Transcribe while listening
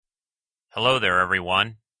Hello there,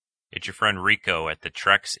 everyone. It's your friend Rico at the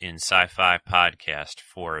Treks in Sci-Fi podcast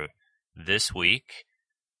for this week.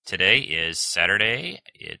 Today is Saturday.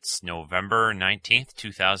 It's November 19th,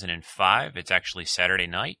 2005. It's actually Saturday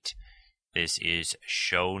night. This is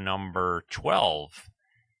show number 12.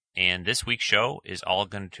 And this week's show is all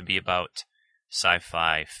going to be about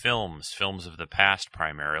sci-fi films of the past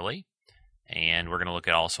primarily. And we're going to look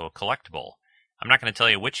at also a collectible. I'm not going to tell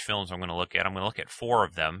you which films I'm going to look at. I'm going to look at 4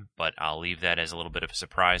 of them, but I'll leave that as a little bit of a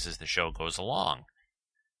surprise as the show goes along.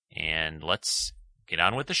 And let's get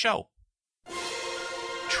on with the show.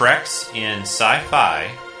 Treks in Sci-Fi.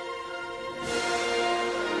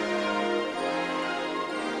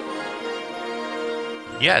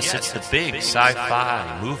 Yes, it's the big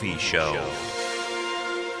sci-fi movie show.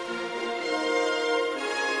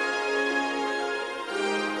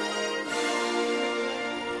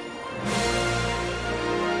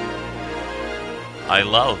 I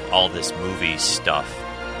love all this movie stuff.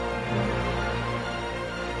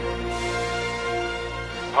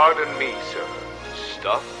 Pardon me, sir.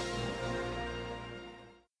 Stuff?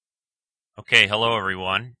 Okay, hello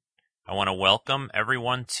everyone. I want to welcome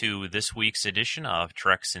everyone to this week's edition of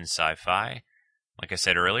Treks in Sci-Fi. Like I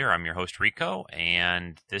said earlier, I'm your host Rico,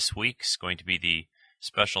 and this week's going to be the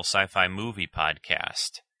special sci-fi movie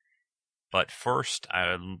podcast. But first,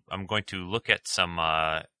 I'm going to look at some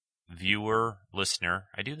listener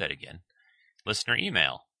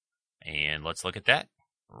email. And let's look at that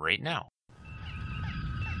right now.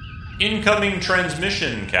 Incoming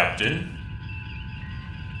transmission, Captain.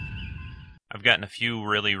 I've gotten a few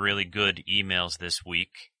really good emails this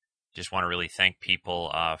week. Just want to really thank people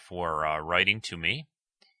for writing to me.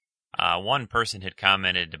 One person had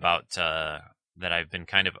commented about that I've been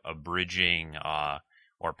kind of abridging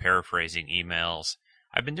or paraphrasing emails.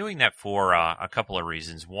 I've been doing that for a couple of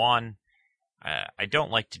reasons. One, I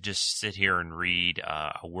don't like to just sit here and read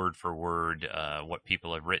word for word what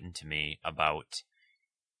people have written to me about.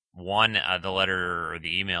 One, the letter or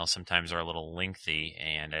the email sometimes are a little lengthy,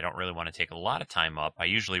 and I don't really want to take a lot of time up. I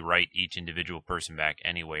usually write each individual person back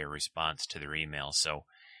anyway, a response to their email, so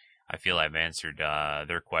I feel I've answered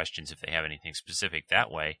their questions if they have anything specific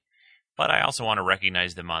that way. But I also want to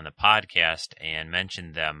recognize them on the podcast and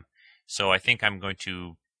mention them. So I think I'm going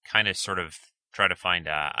to kind of sort of try to find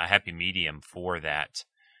a happy medium for that,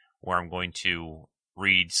 where I'm going to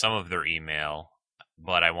read some of their email,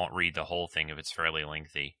 but I won't read the whole thing if it's fairly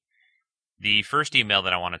lengthy. The first email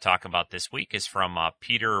that I want to talk about this week is from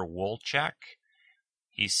Peter Wolchak.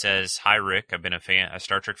 He says, "Hi Rick, I've been a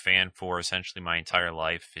Star Trek fan for essentially my entire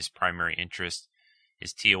life. His primary interest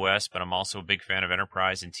is TOS, but I'm also a big fan of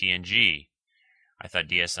Enterprise and TNG. I thought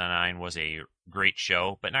DS9 was a great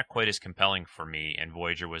show, but not quite as compelling for me, and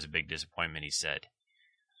Voyager was a big disappointment," he said.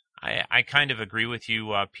 I kind of agree with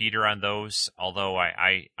you, Peter, on those, although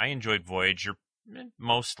I enjoyed Voyager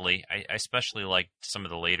mostly. I especially liked some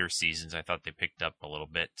of the later seasons. I thought they picked up a little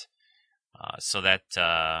bit. I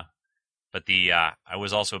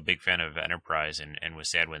was also a big fan of Enterprise and was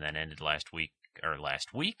sad when that ended last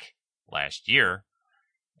year.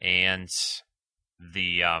 And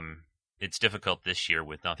it's difficult this year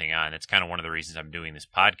with nothing on. It's kind of one of the reasons I'm doing this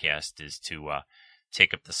podcast is to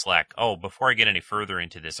take up the slack. Oh, before I get any further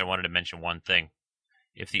into this, I wanted to mention one thing.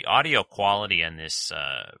 If the audio quality on this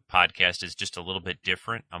podcast is just a little bit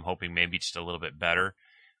different, I'm hoping maybe just a little bit better.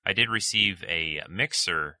 I did receive a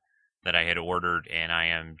mixer that I had ordered, and I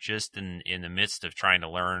am just in the midst of trying to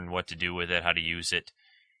learn what to do with it, how to use it.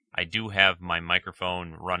 I do have my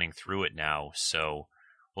microphone running through it now, so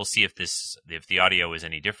we'll see if the audio is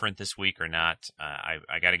any different this week or not.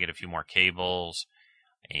 I got to get a few more cables,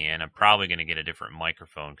 and I'm probably going to get a different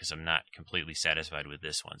microphone because I'm not completely satisfied with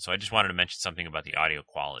this one. So I just wanted to mention something about the audio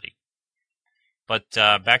quality. But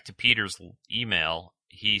back to Peter's email,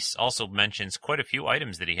 he also mentions quite a few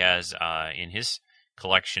items that he has in his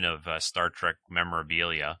collection of Star Trek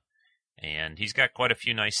memorabilia, and he's got quite a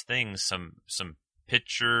few nice things, some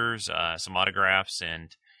pictures, some autographs,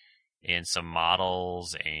 and some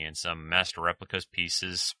models, and some master replicas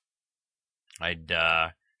pieces.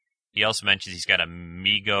 He also mentions he's got a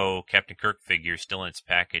Mego Captain Kirk figure still in its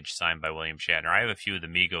package signed by William Shatner. I have a few of the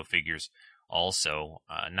Mego figures also,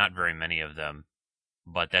 not very many of them,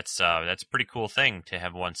 but that's a pretty cool thing to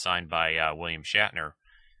have one signed by William Shatner.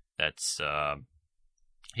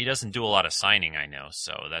 He doesn't do a lot of signing, I know,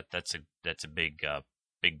 so that's a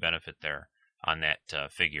big benefit there on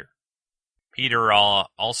that figure. Peter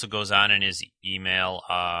also goes on in his email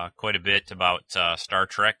quite a bit about Star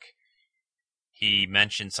Trek. He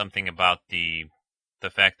mentioned something about the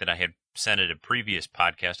fact that I had sent it a previous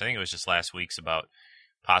podcast, I think it was just last week's, about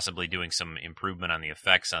possibly doing some improvement on the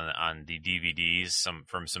effects on the DVDs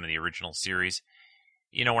from some of the original series.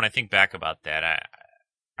 You know, when I think back about that,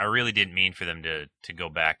 I really didn't mean for them to go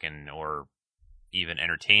back or even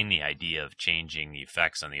entertain the idea of changing the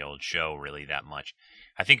effects on the old show really that much.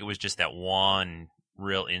 I think it was just that one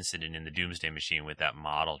real incident in the Doomsday Machine with that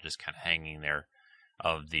model just kind of hanging there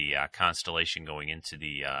of the Constellation going into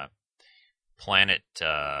the planet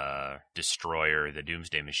destroyer, the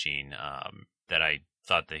Doomsday Machine, that I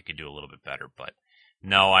thought they could do a little bit better. But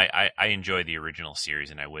no, I enjoy the original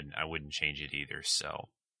series, and I wouldn't change it either. So,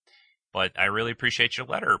 but I really appreciate your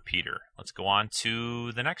letter, Peter. Let's go on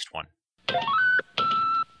to the next one.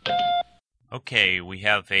 Okay, we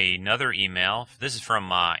have another email. This is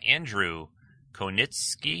from Andrew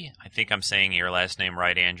Konitsky. I think I'm saying your last name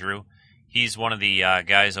right, Andrew. He's one of the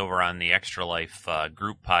guys over on the Extra Life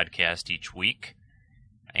group podcast each week.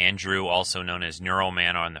 Andrew, also known as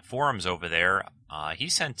Neuroman on the forums over there, he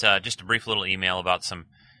sent just a brief little email about some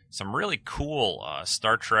really cool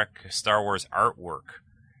Star Trek, Star Wars artwork.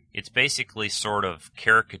 It's basically sort of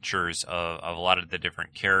caricatures of a lot of the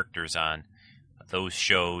different characters on those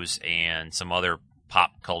shows and some other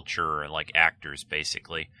pop culture like actors,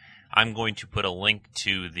 basically. I'm going to put a link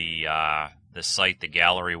to the site, the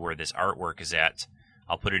gallery where this artwork is at.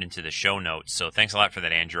 I'll put it into the show notes. So thanks a lot for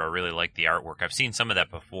that, Andrew. I really like the artwork. I've seen some of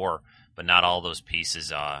that before, but not all those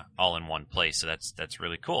pieces all in one place. So that's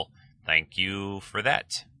really cool. Thank you for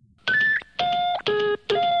that.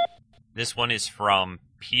 This one is from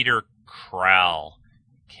Peter Kral,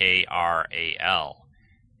 Kral.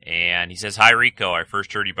 And he says, "Hi, Rico. I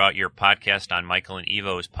first heard about your podcast on Michael and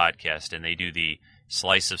Evo's podcast, and they do the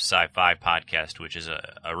Slice of Sci-Fi podcast, which is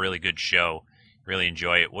a really good show. Really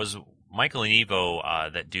enjoy it. Was Michael and Evo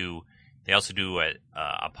they also do a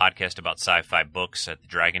podcast about sci-fi books at the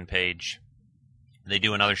Dragon Page. They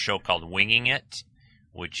do another show called Winging It,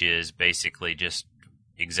 which is basically just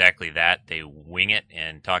exactly that. They wing it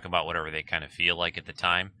and talk about whatever they kind of feel like at the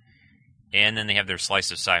time. And then they have their Slice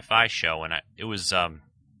of Sci-Fi show, and it was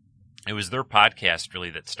their podcast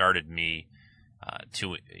really that started me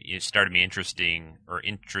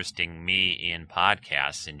interesting me in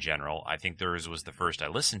podcasts in general. I think theirs was the first I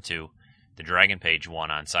listened to, the Dragon Page one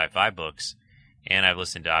on sci-fi books, and I've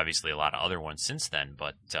listened to obviously a lot of other ones since then.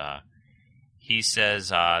 But he says,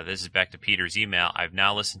 this is back to Peter's email, "I've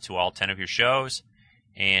now listened to all 10 of your shows,"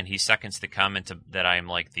 and he seconds the comment that I am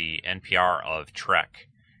like the NPR of Trek.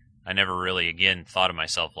 I never really, again, thought of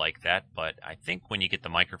myself like that, but I think when you get the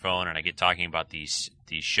microphone and I get talking about these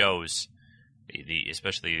shows,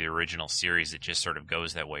 especially the original series, it just sort of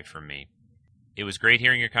goes that way for me. It was great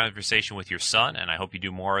hearing your conversation with your son, and I hope you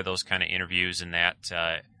do more of those kind of interviews and that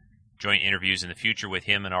joint interviews in the future with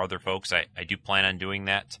him and other folks. I do plan on doing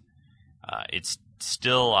that. It's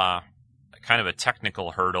still kind of a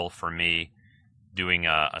technical hurdle for me doing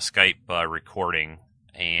a Skype recording,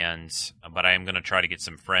 but I am going to try to get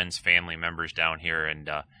some friends, family members down here and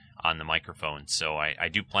on the microphone. So I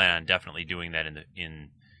do plan on definitely doing that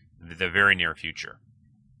in the very near future.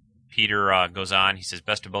 Peter goes on. He says,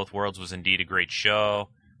 "Best of Both Worlds was indeed a great show.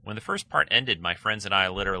 When the first part ended, my friends and I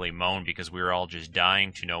literally moaned because we were all just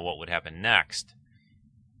dying to know what would happen next."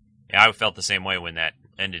 Yeah, I felt the same way when that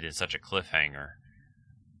ended in such a cliffhanger.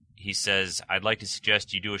 He says, "I'd like to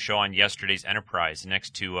suggest you do a show on yesterday's Enterprise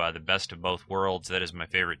next to the Best of Both Worlds. That is my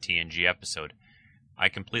favorite TNG episode." I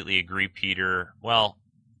completely agree, Peter. Well,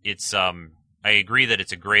 it's I agree that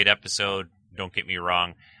it's a great episode. Don't get me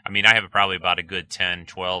wrong. I mean, I have probably about a good 10,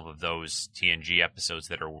 12 of those TNG episodes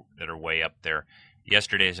that are way up there.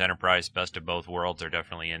 Yesterday's Enterprise, Best of Both Worlds are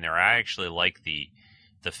definitely in there. I actually like the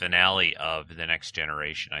finale of The Next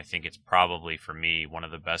Generation. I think it's probably, for me, one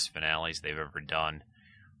of the best finales they've ever done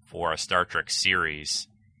for a Star Trek series,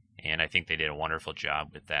 and I think they did a wonderful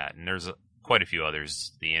job with that. And there's quite a few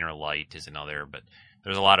others. The Inner Light is another, but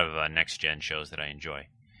there's a lot of next-gen shows that I enjoy.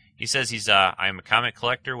 He says I am a comic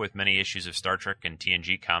collector with many issues of Star Trek and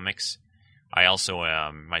TNG comics. I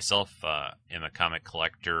also myself am a comic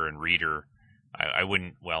collector and reader. I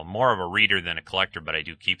wouldn't, more of a reader than a collector, but I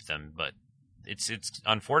do keep them. But it's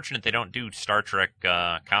unfortunate they don't do Star Trek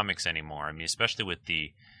comics anymore. I mean, especially with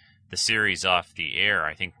the series off the air.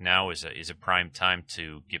 I think now is a prime time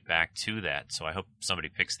to get back to that. So I hope somebody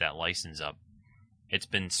picks that license up. It's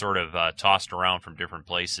been sort of tossed around from different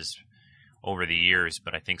places over the years,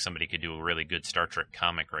 but I think somebody could do a really good Star Trek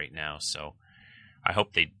comic right now, so I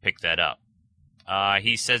hope they pick that up.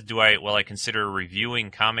 He says, I consider reviewing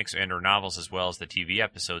comics and or novels as well as the TV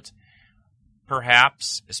episodes?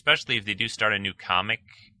 Perhaps, especially if they do start a new comic,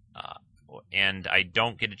 and I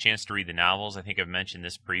don't get a chance to read the novels. I think I've mentioned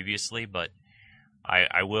this previously, but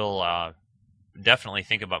I will definitely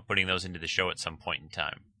think about putting those into the show at some point in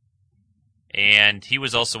time. And he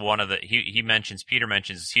was also one of the, Peter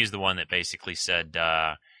mentions, he's the one that basically said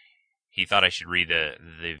he thought I should read the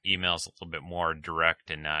emails a little bit more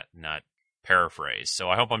direct and not paraphrase. So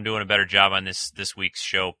I hope I'm doing a better job on this week's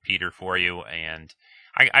show, Peter, for you. And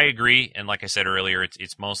I agree. And like I said earlier,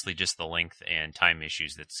 it's mostly just the length and time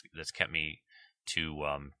issues that's kept me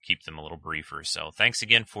to keep them a little briefer. So thanks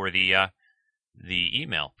again for the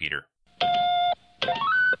email, Peter.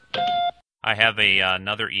 I have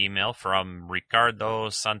another email from Ricardo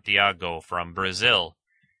Santiago from Brazil,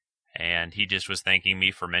 and he just was thanking me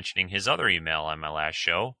for mentioning his other email on my last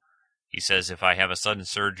show. He says, if I have a sudden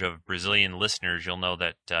surge of Brazilian listeners, you'll know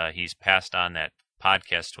that he's passed on that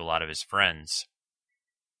podcast to a lot of his friends.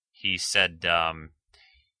 He said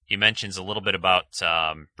he mentions a little bit about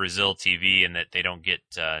Brazil TV and that they don't get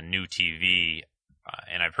new TV,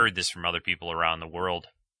 and I've heard this from other people around the world,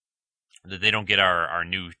 that they don't get our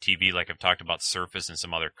new TV, like I've talked about Surface and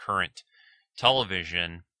some other current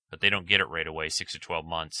television, but they don't get it right away, 6 to 12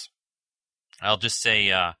 months. I'll just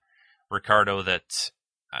say, Ricardo, that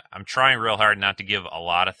I'm trying real hard not to give a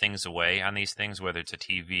lot of things away on these things, whether it's a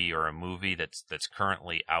TV or a movie that's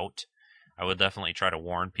currently out. I would definitely try to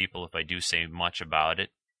warn people if I do say much about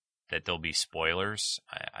it that there'll be spoilers.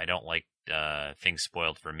 I don't like things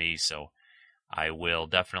spoiled for me, so I will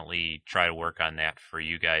definitely try to work on that for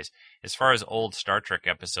you guys. As far as old Star Trek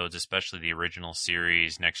episodes, especially the original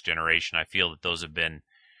series, Next Generation, I feel that those have been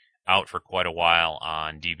out for quite a while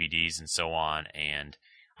on DVDs and so on, and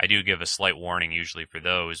I do give a slight warning usually for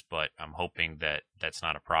those, but I'm hoping that that's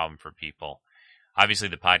not a problem for people. Obviously,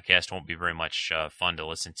 the podcast won't be very much fun to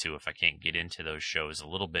listen to if I can't get into those shows a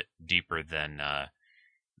little bit deeper than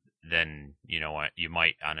you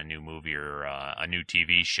might on a new movie or a new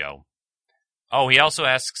TV show. Oh, he also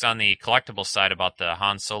asks on the collectible side about the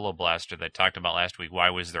Han Solo blaster that I talked about last week. Why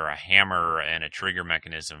was there a hammer and a trigger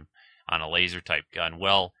mechanism on a laser-type gun?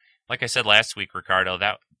 Well, like I said last week, Ricardo,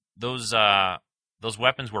 those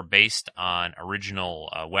weapons were based on original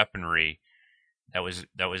weaponry that was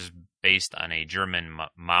based on a German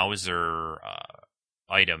Mauser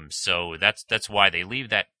item. So that's why they leave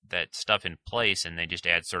that stuff in place, and they just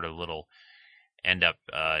add sort of little. End up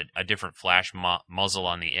a different flash muzzle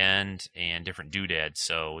on the end and different doodads,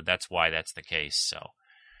 so that's why that's the case. So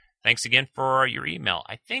thanks again for your email.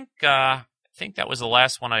 I think that was the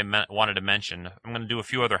last one I wanted to mention. I'm going to do a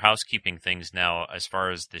few other housekeeping things now as far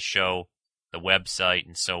as the show, the website,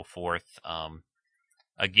 and so forth.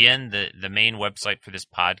 Again, the main website for this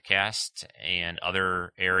podcast and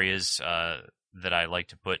other areas that I like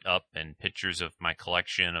to put up and pictures of my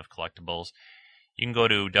collection of collectibles, you can go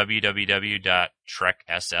to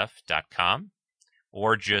www.treksf.com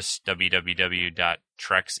or just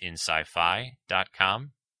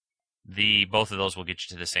www.treksinsci-fi.com. Both of those will get you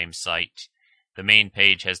to the same site. The main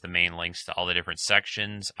page has the main links to all the different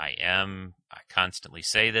sections. I constantly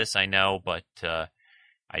say this, I know, but I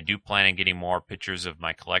do plan on getting more pictures of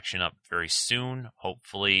my collection up very soon.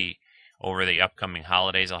 Hopefully, over the upcoming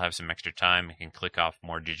holidays, I'll have some extra time. I can click off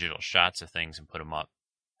more digital shots of things and put them up.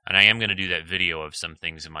 And I am going to do that video of some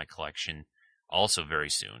things in my collection also very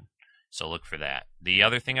soon. So look for that. The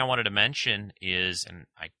other thing I wanted to mention is, and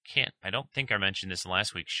I don't think I mentioned this in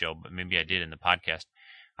last week's show, but maybe I did in the podcast.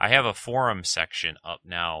 I have a forum section up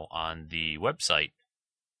now on the website.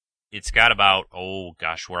 It's got about,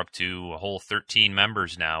 we're up to a whole 13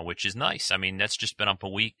 members now, which is nice. I mean, that's just been up a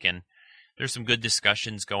week, and there's some good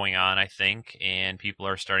discussions going on, I think, and people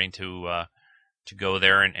are starting to go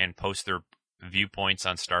there and post their viewpoints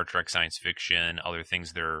on Star Trek, science fiction, other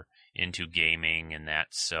things they're into, gaming and that.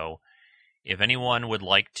 So if anyone would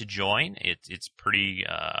like to join, it's pretty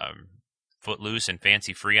footloose and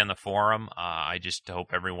fancy free on the forum. I just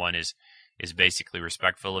hope everyone is basically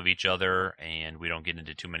respectful of each other and we don't get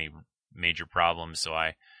into too many major problems. So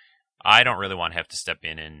I don't really want to have to step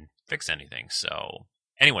in and fix anything. So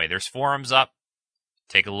anyway, there's forums up.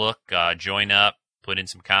 Take a look, join up, put in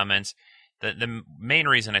some comments. The main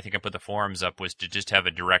reason I think I put the forums up was to just have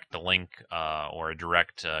a direct link or a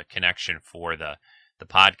direct connection for the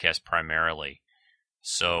podcast primarily.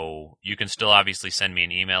 So you can still obviously send me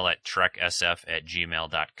an email at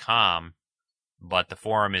treksf@gmail.com, but the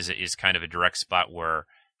forum is kind of a direct spot where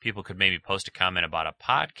people could maybe post a comment about a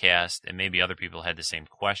podcast and maybe other people had the same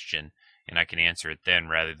question and I can answer it then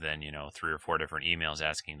rather than, 3 or 4 different emails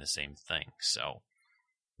asking the same thing. So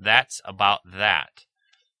that's about that.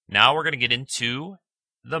 Now we're going to get into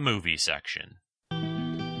the movie section.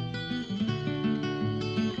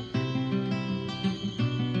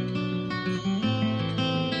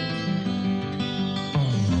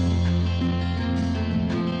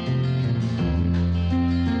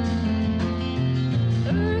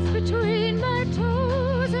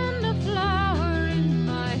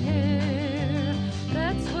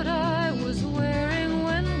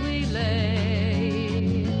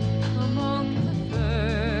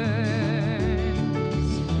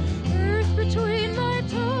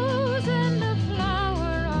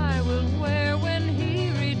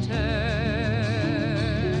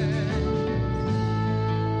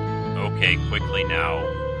 quickly now.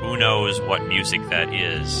 Who knows what music that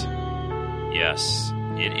is? Yes,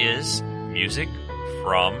 it is music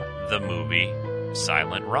from the movie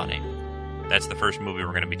Silent Running. That's the first movie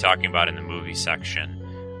we're going to be talking about in the movie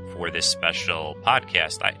section for this special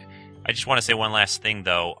podcast. I just want to say one last thing,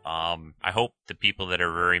 though. I hope the people that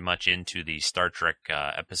are very much into the Star Trek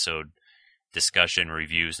episode discussion,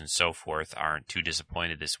 reviews, and so forth aren't too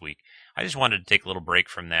disappointed this week. I just wanted to take a little break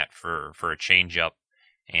from that for a change-up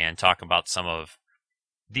and talk about some of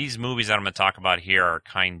these movies that I'm going to talk about here are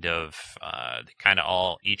kind of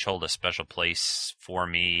all each hold a special place for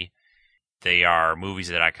me. They are movies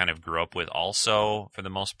that I kind of grew up with also, for the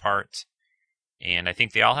most part. And I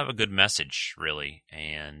think they all have a good message, really.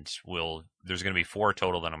 And there's going to be 4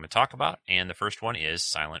 total that I'm going to talk about. And the first one is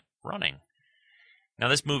Silent Running. Now,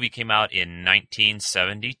 this movie came out in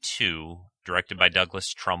 1972, directed by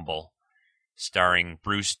Douglas Trumbull, starring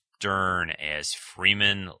Bruce Dern as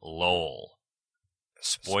Freeman Lowell.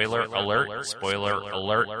 Spoiler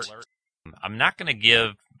alert. I'm not going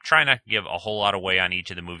to try not to give a whole lot away on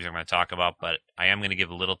each of the movies I'm going to talk about, but I am going to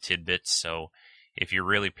give little tidbits. So if you're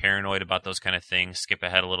really paranoid about those kind of things, skip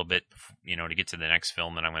ahead a little bit, to get to the next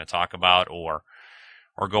film that I'm going to talk about, or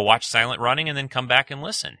go watch Silent Running and then come back and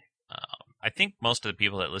listen. I think most of the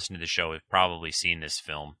people that listen to the show have probably seen this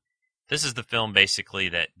film. This is the film basically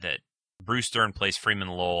that Bruce Dern plays Freeman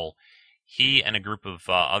Lowell. He and a group of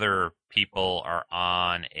other people are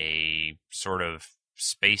on a sort of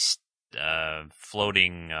space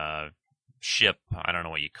floating ship. I don't know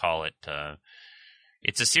what you call it.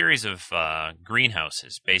 It's a series of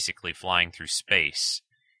greenhouses basically flying through space.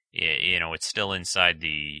 It's still inside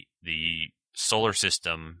the solar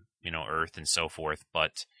system, Earth and so forth.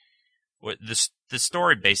 But what the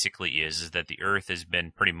story basically is that the Earth has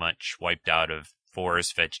been pretty much wiped out of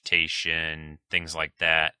forest, vegetation, things like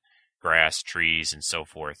that. Grass, trees, and so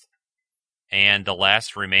forth. And the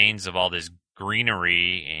last remains of all this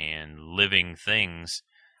greenery and living things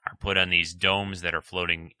are put on these domes that are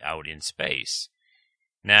floating out in space.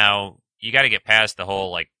 Now, you got to get past the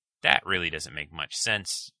whole, that really doesn't make much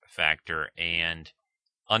sense factor, and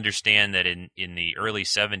understand that in the early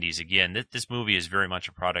 70s, again, this movie is very much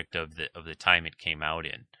a product of the time it came out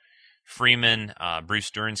in. Freeman, Bruce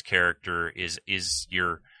Dern's character, is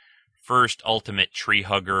your first ultimate tree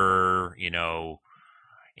hugger,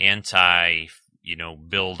 anti,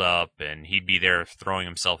 build up, and he'd be there throwing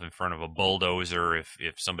himself in front of a bulldozer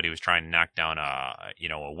if somebody was trying to knock down a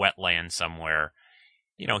wetland somewhere.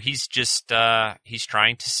 He's just, he's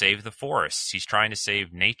trying to save the forests. He's trying to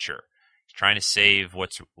save nature. He's trying to save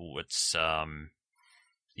what's the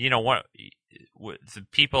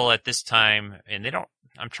people at this time, and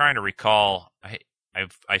I'm trying to recall,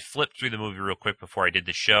 I flipped through the movie real quick before I did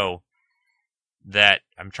the show, that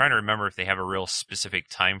I'm trying to remember if they have a real specific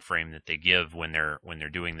time frame that they give when they're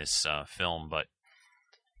doing this film, but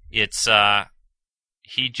it's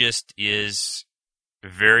he just is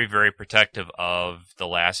very, very protective of the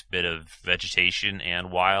last bit of vegetation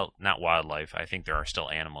and not wildlife. I think there are still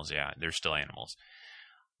animals. Yeah, there's still animals,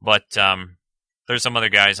 but there's some other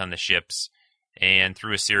guys on the ships, and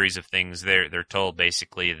through a series of things, they're told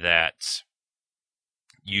basically that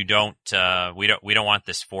we don't want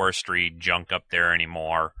this forestry junk up there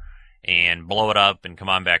anymore, and blow it up and come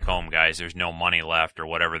on back home, guys. There's no money left, or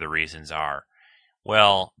whatever the reasons are.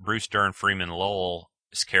 Well, Bruce Dern, Freeman Lowell's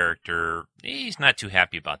character, he's not too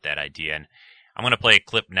happy about that idea, and I'm going to play a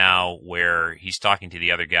clip now where he's talking to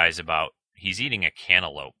the other guys about he's eating a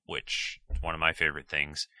cantaloupe, which is one of my favorite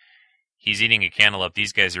things. He's eating a cantaloupe.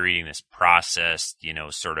 These guys are eating this processed,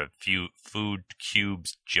 sort of food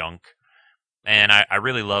cubes junk. And I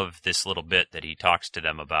really love this little bit that he talks to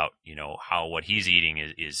them about, how what he's eating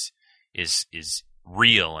is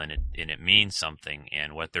real and it means something,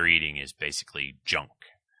 and what they're eating is basically junk.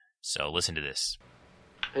 So listen to this.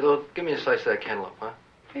 Hey, Lou, give me a slice of that cantaloupe, huh?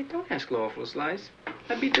 Hey, don't ask Law for a slice.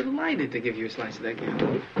 I'd be delighted to give you a slice of that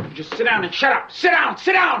cantaloupe. Just sit down and shut up. Sit down,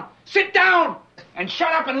 sit down, sit down! And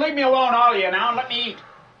shut up and leave me alone, all of you, now, and let me eat.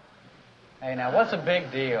 Hey, now, what's the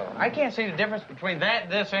big deal? I can't see the difference between that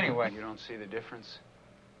and this anyway. You don't see the difference?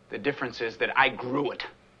 The difference is that I grew it.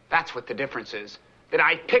 That's what the difference is. That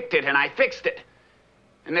I picked it and I fixed it.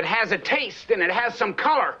 And it has a taste, and it has some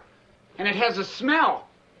color, and it has a smell.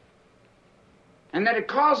 And that it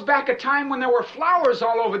calls back a time when there were flowers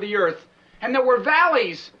all over the earth, and there were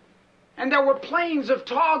valleys, and there were plains of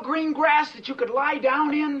tall green grass that you could lie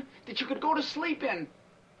down in, that you could go to sleep in.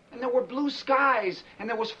 And there were blue skies, and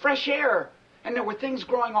there was fresh air, and there were things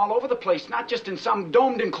growing all over the place, not just in some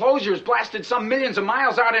domed enclosures blasted some millions of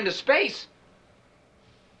miles out into space.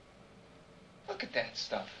 Look at that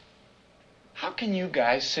stuff. How can you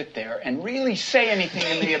guys sit there and really say anything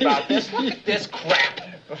to me about this? Look at this crap.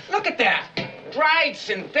 Look at that. Dried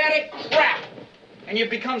synthetic crap. And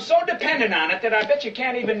you've become so dependent on it that I bet you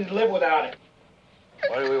can't even live without it.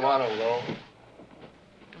 What do we want, Lowell?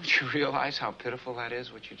 Don't you realize how pitiful that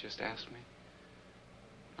is, what you just asked me?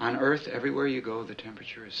 On Earth, everywhere you go, the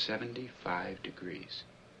temperature is 75 degrees.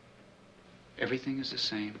 Everything is the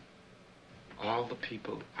same. All the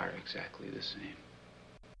people are exactly the same.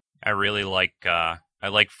 I really like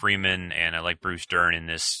Freeman and I like Bruce Dern in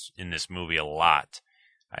this movie a lot.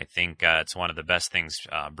 I think it's one of the best things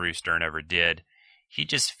Bruce Dern ever did. He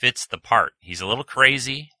just fits the part. He's a little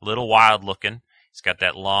crazy, a little wild looking. He's got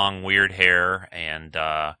that long, weird hair and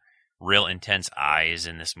real intense eyes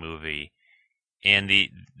in this movie. And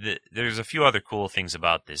there's a few other cool things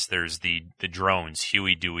about this. There's the drones,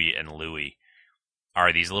 Huey, Dewey, and Louie,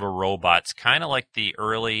 are these little robots, kind of like the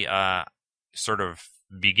early sort of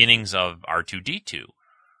beginnings of R2-D2.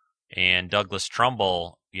 And Douglas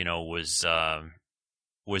Trumbull,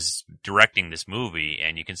 was directing this movie,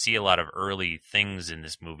 and you can see a lot of early things in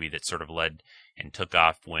this movie that sort of led and took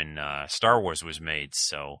off when Star Wars was made.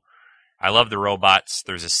 So I love the robots.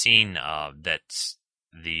 There's a scene that's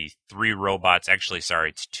the three robots, actually, sorry,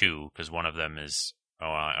 it's two, because one of them is,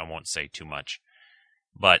 I won't say too much.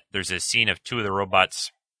 But there's a scene of two of the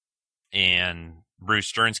robots and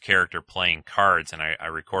Bruce Dern's character playing cards, and I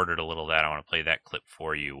recorded a little of that. I want to play that clip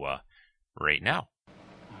for you right now.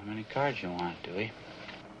 How many cards you want, Dewey?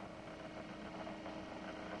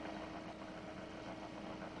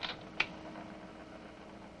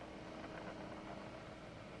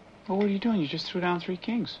 Well, what are you doing? You just threw down 3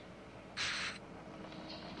 kings.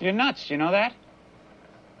 You're nuts, you know that?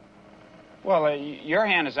 Well, your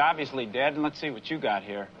hand is obviously dead, and let's see what you got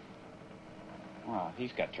here. Well,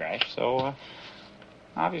 he's got trash, so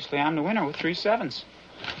obviously I'm the winner with 3 sevens.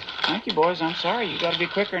 Thank you, boys. I'm sorry. You got to be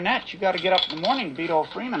quicker than that. You got to get up in the morning to beat old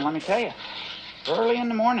Freeman, let me tell you. Early in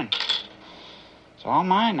the morning. It's all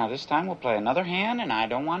mine. Now, this time we'll play another hand, and I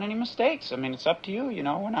don't want any mistakes. I mean, it's up to you,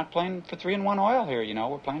 We're not playing for 3-in-1 oil here,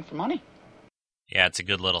 We're playing for money. Yeah, it's a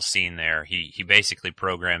good little scene there. He basically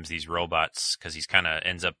programs these robots, because he's kind of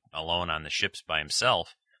ends up alone on the ships by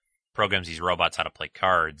himself, programs these robots how to play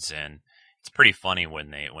cards, and it's pretty funny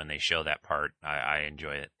when they show that part. I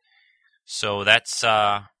enjoy it. So that's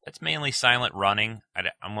mainly Silent Running.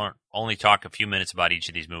 I'm going to only talk a few minutes about each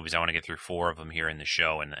of these movies. I want to get through 4 of them here in the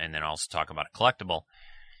show, and then also talk about a collectible.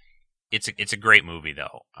 It's a great movie,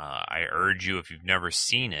 though. I urge you, if you've never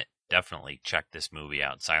seen it, definitely check this movie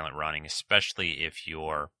out, Silent Running, especially if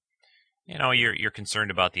you're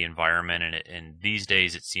concerned about the environment, and these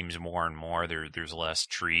days it seems more and more there's less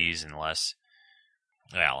trees and less.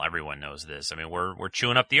 Well, everyone knows this. I mean, we're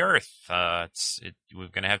chewing up the earth. We're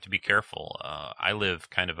going to have to be careful. I live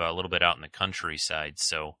kind of a little bit out in the countryside,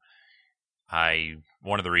 so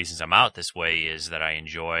one of the reasons I'm out this way is that I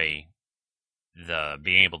enjoy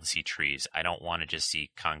being able to see trees. I don't want to just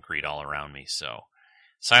see concrete all around me. So,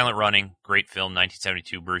 Silent Running, great film,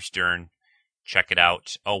 1972, Bruce Dern. Check it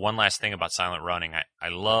out. Oh, one last thing about Silent Running. I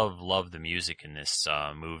love the music in this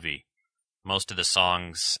movie. Most of the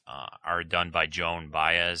songs are done by Joan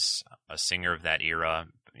Baez, a singer of that era.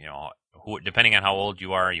 Who, depending on how old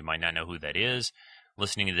you are, you might not know who that is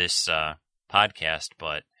listening to this podcast,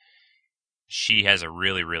 but she has a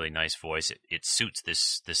really, really nice voice. It suits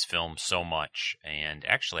this film so much. And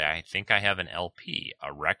actually, I think I have an LP,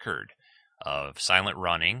 a record of Silent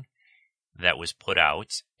Running that was put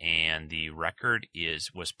out, and the record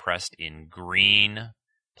was pressed in green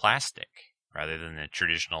plastic, rather than the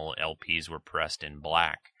traditional LPs were pressed in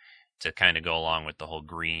black, to kind of go along with the whole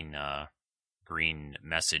green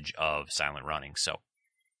message of Silent Running. So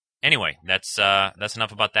anyway, that's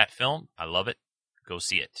enough about that film. I love it. Go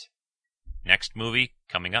see it. Next movie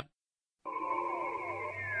coming up.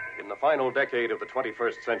 In the final decade of the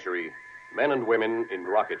 21st century, men and women in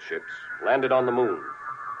rocket ships landed on the moon.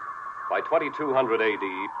 By 2200 AD,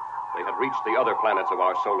 they had reached the other planets of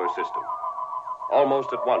our solar system.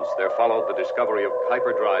 Almost at once, there followed the discovery of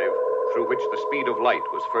hyperdrive, through which the speed of light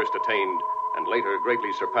was first attained and later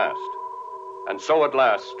greatly surpassed. And so at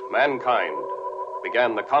last, mankind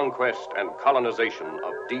began the conquest and colonization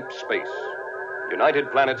of deep space.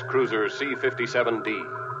 United Planets cruiser C-57D.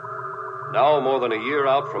 Now more than a year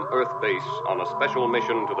out from Earth base on a special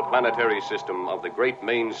mission to the planetary system of the great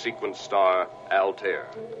main sequence star, Altair.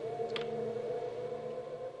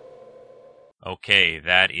 Okay,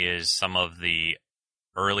 that is some of the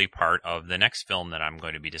early part of the next film that I'm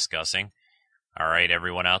going to be discussing. All right,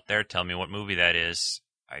 everyone out there, tell me what movie that is.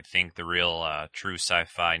 I think the real true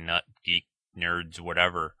sci-fi nut, geek, nerds,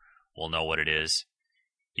 whatever, will know what it is.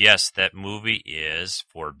 Yes, that movie is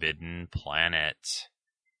Forbidden Planet.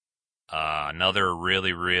 Another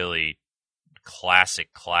really, really classic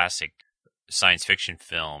science fiction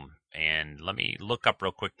film. And let me look up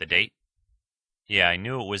real quick the date. Yeah, I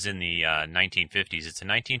knew it was in the 1950s. It's a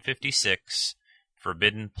 1956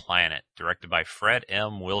 Forbidden Planet, directed by Fred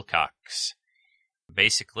M. Wilcox.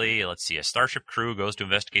 Basically, let's see, a starship crew goes to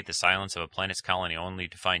investigate the silence of a planet's colony only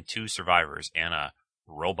to find 2 survivors and a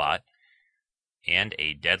robot and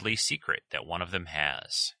a deadly secret that one of them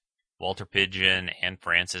has. Walter Pidgeon, Anne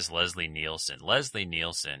Francis, Leslie Nielsen,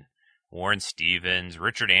 Warren Stevens,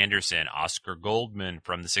 Richard Anderson, Oscar Goldman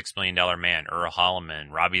from The $6 Million Man, Earl Holliman,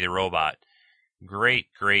 Robbie the Robot. Great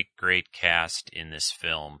cast in this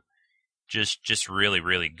film. Just really,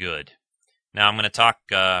 really good. Now I'm going to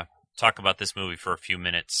talk about this movie for a few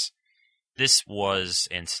minutes. This was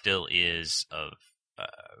and still is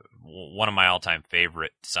one of my all-time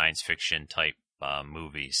favorite science fiction type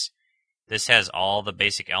movies. This has all the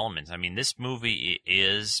basic elements. I mean, this movie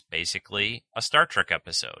is basically a Star Trek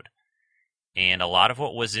episode. And a lot of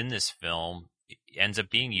what was in this film ends up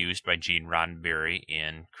being used by Gene Roddenberry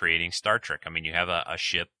in creating Star Trek. I mean, you have a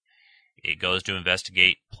ship. It goes to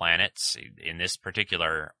investigate planets. In this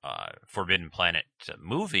particular Forbidden Planet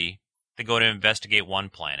movie, they go to investigate one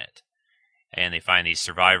planet. And they find these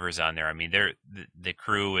survivors on there. I mean, the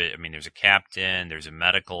crew, I mean, there's a captain, there's a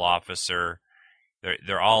medical officer.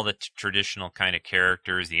 They're all the traditional kind of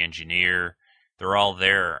characters, the engineer. They're all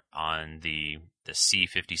there on the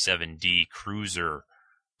C-57D cruiser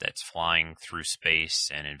that's flying through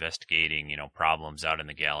space and investigating, problems out in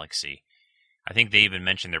the galaxy. I think they even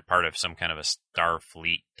mentioned they're part of some kind of a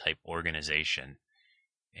Starfleet type organization.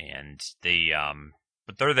 And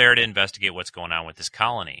but they're there to investigate what's going on with this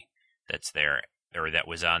colony that's there, or that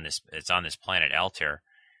was it's on this planet Altair.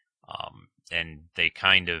 And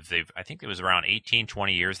I think it was around 18,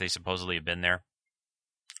 20 years they supposedly have been there.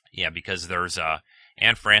 Yeah, because there's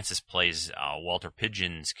Anne Francis plays Walter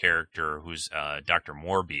Pidgeon's character, who's Dr.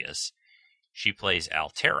 Morbius. She plays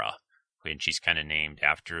Altera, and she's kind of named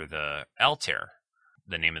after the Altair,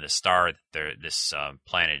 the name of the star that this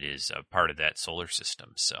planet is a part of that solar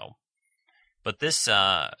system. So, but this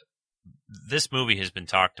movie has been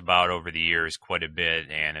talked about over the years quite a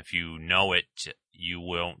bit, and if you know it, you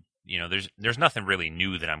won't. There's nothing really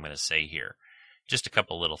new that I'm going to say here. Just a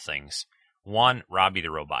couple little things. One, Robbie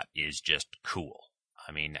the Robot is just cool.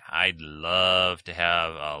 I mean, I'd love to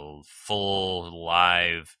have a full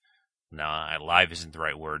live isn't the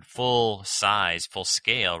right word, full size, full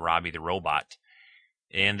scale Robbie the Robot.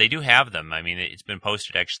 And they do have them. I mean, it's been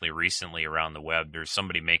posted actually recently around the web. There's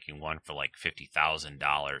somebody making one for like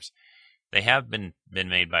 $50,000. They have been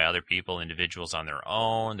made by other people, individuals on their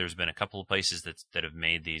own. There's been a couple of places that have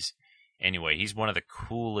made these. Anyway, he's one of the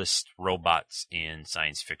coolest robots in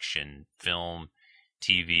science fiction, film,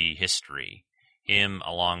 TV history. Him,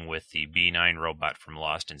 along with the B-9 robot from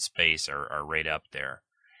Lost in Space, are right up there.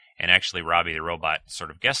 And actually, Robbie the Robot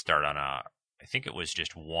sort of guest starred on I think it was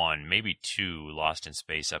just 1, maybe 2 Lost in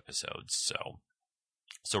Space episodes.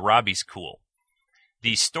 So Robbie's cool.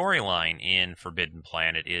 The storyline in Forbidden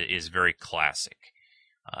Planet is very classic.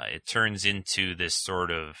 It turns into this sort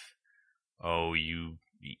of,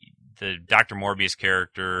 the Dr. Morbius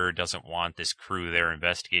character doesn't want this crew there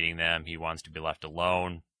investigating them. He wants to be left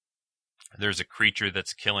alone. There's a creature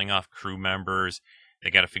that's killing off crew members. They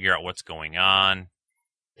got to figure out what's going on.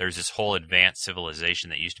 There's this whole advanced civilization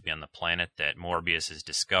that used to be on the planet that Morbius has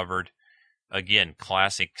discovered. Again,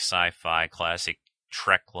 classic sci-fi, classic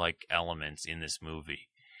Trek-like elements in this movie.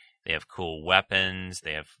 They have cool weapons.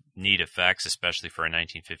 They have neat effects, especially for a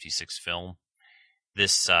 1956 film.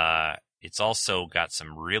 It's also got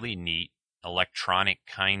some really neat electronic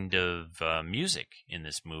kind of music in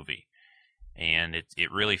this movie. And it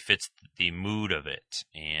really fits the mood of it.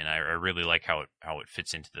 And I really like how it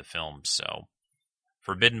fits into the film. So,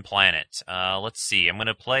 Forbidden Planet. Let's see. I'm going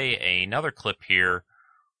to play another clip here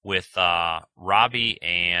with Robbie,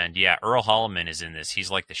 and Earl Holliman is in this. He's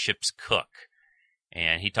like the ship's cook,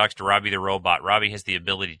 and he talks to Robbie the Robot. Robbie has the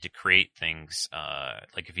ability to create things,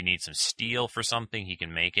 like if you need some steel for something, he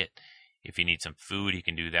can make it. If you need some food, he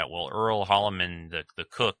can do that. Well, Earl Holliman, the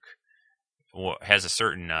cook, has a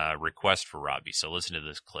certain request for Robbie, so listen to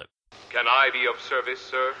this clip. Can I be of service,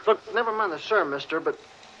 sir? Look, never mind the sir, mister, but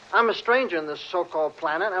I'm a stranger in this so-called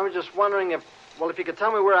planet. I was just wondering if you could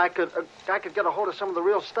tell me where I could get a hold of some of the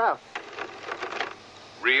real stuff.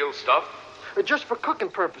 Real stuff? Just for cooking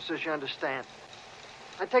purposes, you understand.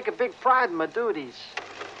 I take a big pride in my duties.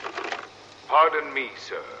 Pardon me,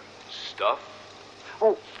 sir. Stuff?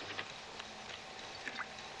 Oh.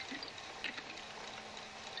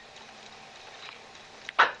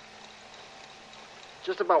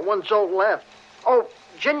 Just about one jolt left. Oh,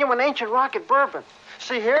 genuine ancient rocket bourbon.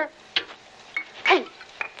 See here? Hey!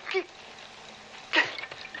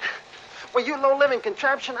 Well, you low-living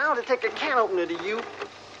contraption, I ought to take a can opener to you.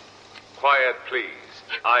 Quiet, please.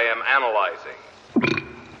 I am analyzing.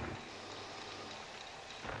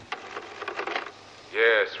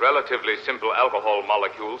 Yes, relatively simple alcohol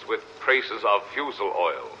molecules with traces of fusel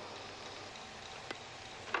oil.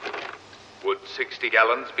 Would 60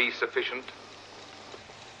 gallons be sufficient?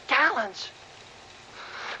 Gallons?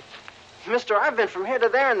 Mister, I've been from here to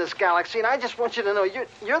there in this galaxy, and I just want you to know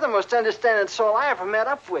you're the most understanding soul I ever met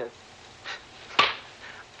up with.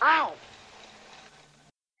 Ow!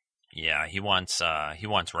 Yeah, he wants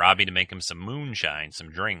Robbie to make him some moonshine, some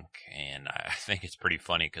drink, and I think it's pretty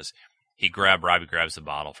funny because Robbie grabs the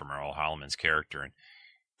bottle from Earl Halleman's character and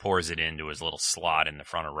pours it into his little slot in the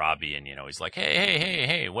front of Robbie, and he's like,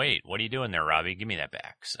 hey, wait, what are you doing there, Robbie? Give me that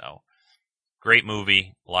back. So, great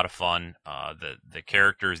movie, a lot of fun. The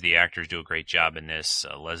characters, the actors do a great job in this.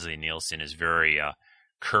 Leslie Nielsen is very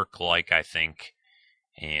Kirk-like, I think,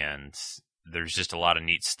 and there's just a lot of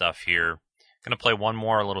neat stuff here. Going to play one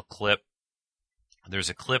more little clip. There's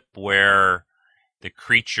a clip where there's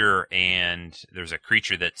a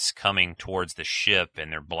creature that's coming towards the ship,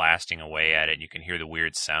 and they're blasting away at it, and you can hear the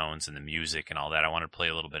weird sounds and the music and all that. I want to play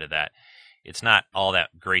a little bit of that. It's not all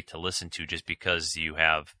that great to listen to just because you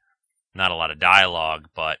have not a lot of dialogue,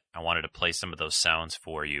 but I wanted to play some of those sounds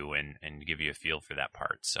for you and give you a feel for that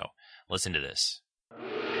part. So listen to this.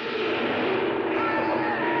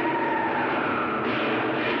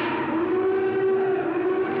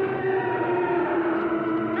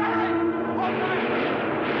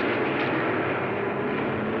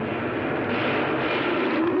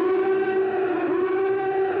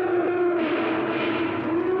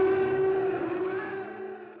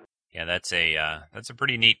 Yeah, that's a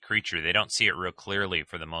pretty neat creature. They don't see it real clearly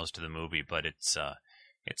for the most of the movie, but it's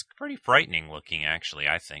pretty frightening looking, actually,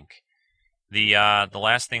 I think. The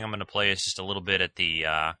last thing I'm going to play is just a little bit at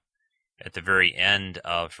the very end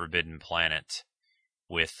of Forbidden Planet.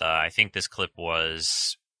 With I think this clip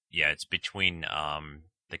was it's between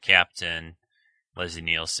the captain, Leslie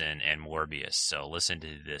Nielsen, and Morbius. So listen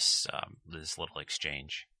to this little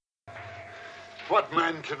exchange. What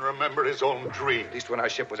man can remember his own dream? At least when our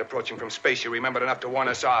ship was approaching from space, you remembered enough to warn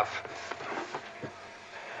us off.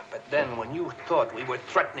 But then when you thought we were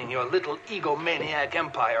threatening your little egomaniac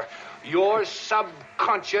empire, your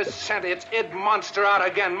subconscious sent its id monster out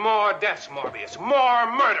again. More deaths, Morbius.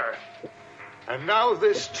 More murder. And now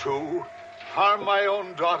this, too? Harm my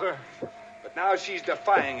own daughter? But now she's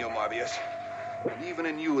defying you, Morbius. And even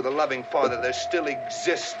in you, the loving father, there still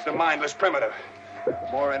exists the mindless primitive.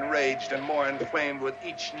 More enraged and more inflamed with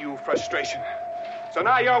each new frustration. So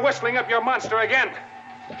now you're whistling up your monster again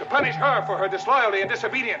to punish her for her disloyalty and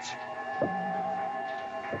disobedience.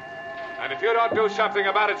 And if you don't do something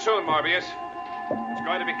about it soon, Morbius, it's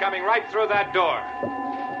going to be coming right through that door.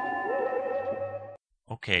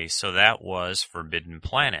 Okay, so that was Forbidden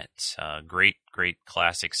Planet. Great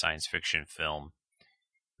classic science fiction film.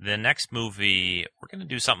 The next movie, we're going to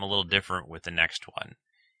do something a little different with the next one.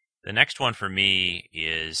 The next one for me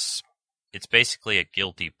it's basically a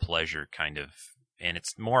guilty pleasure kind of, and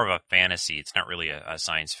it's more of a fantasy. It's not really a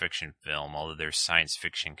science fiction film, although there's science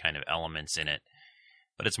fiction kind of elements in it.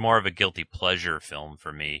 But it's more of a guilty pleasure film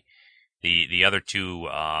for me. The other two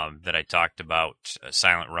that I talked about,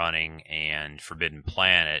 Silent Running and Forbidden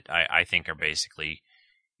Planet, I think are basically,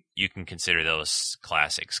 you can consider those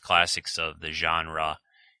classics of the genre,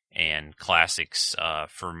 and classics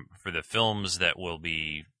for the films that will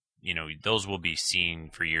be, those will be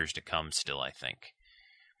seen for years to come still, I think.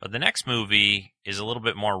 But the next movie is a little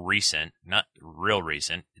bit more recent, not real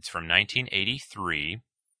recent. It's from 1983.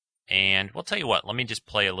 And we'll tell you what, let me just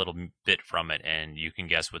play a little bit from it, and you can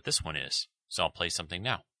guess what this one is. So I'll play something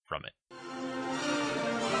now from it.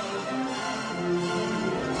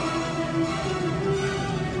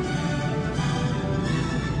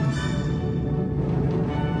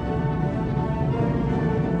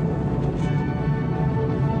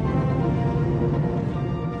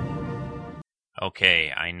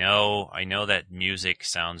 Okay, I know that music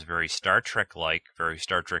sounds very Star Trek-like, very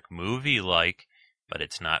Star Trek movie-like, but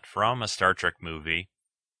it's not from a Star Trek movie.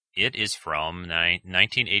 It is from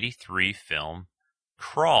 1983 film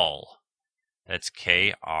Krull. That's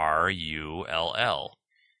Krull.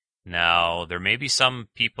 Now, there may be some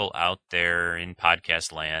people out there in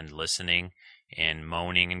podcast land listening and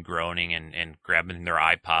moaning and groaning and grabbing their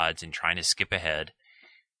iPods and trying to skip ahead,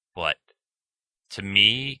 but to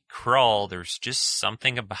me, Krull, there's just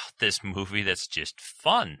something about this movie that's just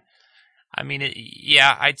fun. I mean,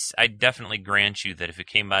 yeah, I'd definitely grant you that if it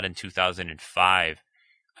came out in 2005,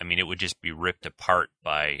 I mean, it would just be ripped apart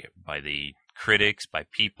by the critics, by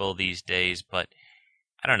people these days. But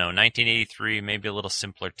I don't know, 1983, maybe a little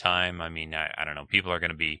simpler time. I mean, I don't know. People are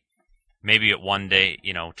going to be, maybe at one day,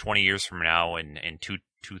 20 years from now in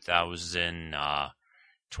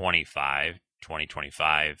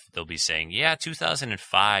 2025, they'll be saying, yeah,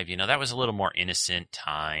 2005, that was a little more innocent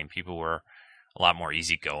time. People were a lot more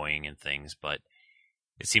easygoing and things, but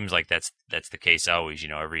it seems like that's the case always.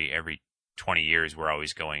 Every 20 years we're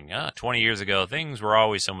always going, 20 years ago things were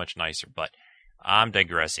always so much nicer. But I'm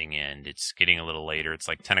digressing, and it's getting a little later. It's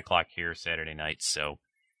like 10 o'clock here Saturday night, so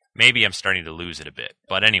maybe I'm starting to lose it a bit.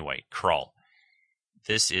 But anyway, Krull.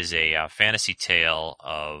 This is a fantasy tale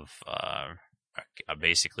of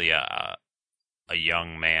basically a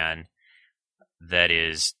young man that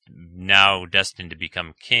is now destined to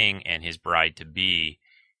become king, and his bride-to-be,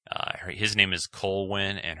 his name is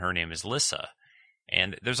Colwyn, and her name is Lissa.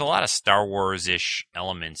 And there's a lot of Star Wars-ish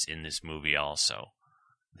elements in this movie also.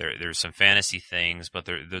 There's some fantasy things, but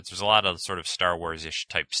there's a lot of sort of Star Wars-ish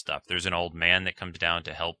type stuff. There's an old man that comes down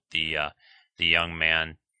to help the young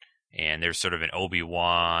man, and there's sort of an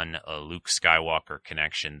Obi-Wan, Luke Skywalker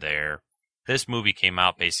connection there. This movie came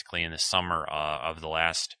out basically in the summer of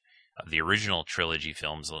the original trilogy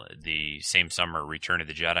films, the same summer Return of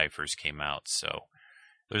the Jedi first came out. So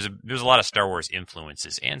there's a lot of Star Wars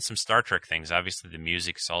influences and some Star Trek things. Obviously, the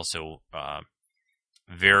music is also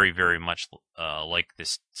very, very much like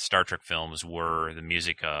the Star Trek films were. The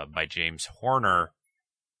music by James Horner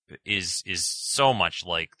is so much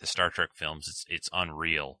like the Star Trek films. It's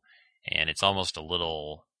unreal, and it's almost a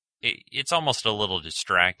little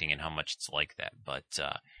distracting in how much it's like that. But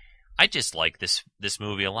I just like this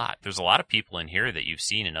movie a lot. There's a lot of people in here that you've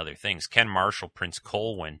seen in other things. Ken Marshall, Prince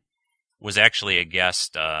Colwyn, was actually a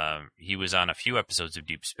guest. He was on a few episodes of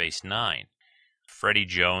Deep Space Nine. Freddie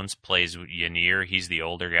Jones plays Ynir. He's the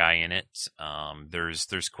older guy in it.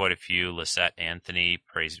 There's quite a few. Lisette Anthony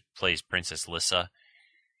plays Princess Lissa.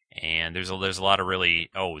 And there's a lot of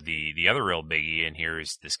really... Oh, the other real biggie in here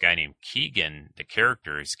is this guy named Keegan. The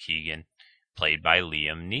character is Keegan, played by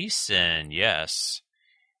Liam Neeson. Yes.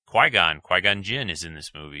 Qui-Gon Jinn is in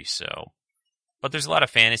this movie, so... But there's a lot of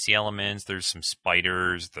fantasy elements. There's some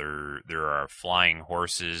spiders. There are flying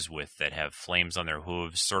horses that have flames on their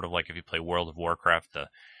hooves, sort of like if you play World of Warcraft,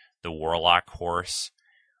 the Warlock horse.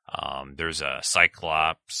 There's a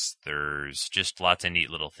Cyclops. There's just lots of neat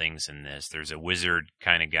little things in this. There's a wizard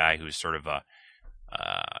kind of guy who's sort of a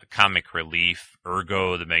comic relief,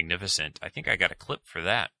 Ergo the Magnificent. I think I got a clip for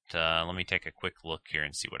that. Let me take a quick look here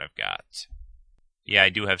and see what I've got. Yeah, I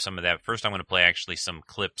do have some of that. First, I'm going to play actually some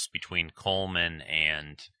clips between Coleman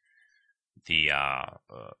and the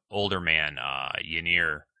older man,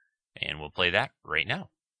 Ynir, and we'll play that right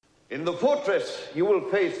now. In the fortress, you will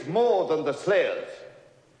face more than the Slayers.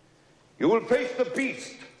 You will face the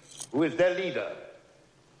Beast, who is their leader.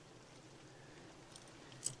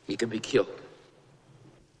 He can be killed.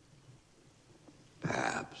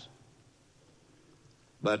 Perhaps.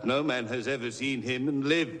 But no man has ever seen him and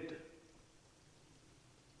lived.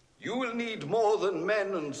 You will need more than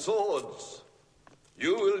men and swords.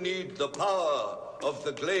 You will need the power of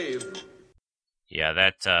the glaive. Yeah,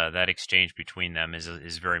 that exchange between them is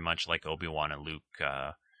very much like Obi-Wan and Luke.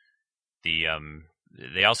 They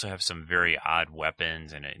also have some very odd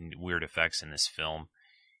weapons and weird effects in this film.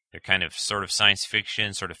 They're kind of sort of science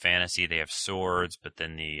fiction, sort of fantasy. They have swords, but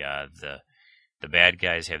then the bad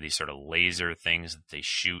guys have these sort of laser things that they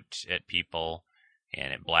shoot at people.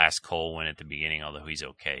 And it blasts Colwyn at the beginning, although he's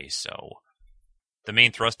okay. So the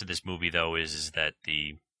main thrust of this movie, though, is that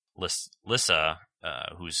the Lissa,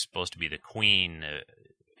 who's supposed to be the queen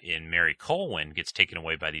in Mary Colwyn, gets taken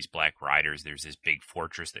away by these Black Riders. There's this big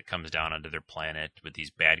fortress that comes down onto their planet, with these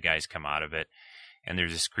bad guys come out of it. And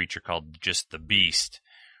there's this creature called just the Beast,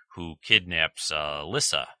 who kidnaps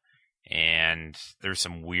Lissa. And there's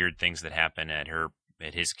some weird things that happen at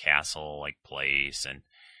his castle-like place, and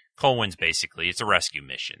Colwyn's basically, it's a rescue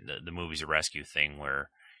mission. The movie's a rescue thing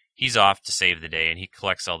where he's off to save the day, and he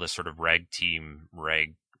collects all this sort of ragtag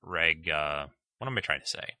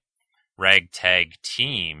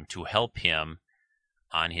team to help him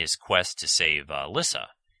on his quest to save Lissa.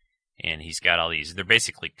 And he's got all these, they're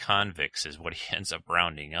basically convicts is what he ends up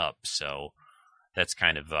rounding up. So that's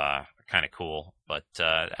kind of cool. But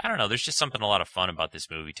I don't know, there's just something a lot of fun about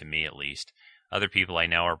this movie, to me at least. Other people I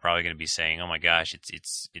know are probably going to be saying, "Oh my gosh,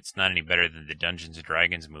 it's not any better than the Dungeons and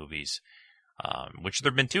Dragons movies," which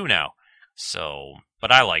there've been two now. So,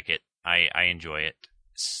 but I like it. I enjoy it.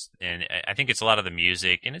 And I think it's a lot of the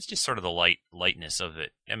music, and it's just sort of the lightness of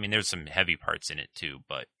it. I mean, there's some heavy parts in it too,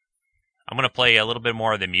 but I'm going to play a little bit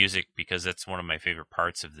more of the music because that's one of my favorite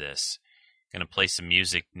parts of this. I'm going to play some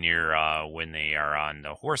music near when they are on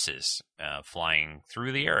the horses flying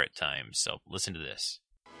through the air at times. So listen to this.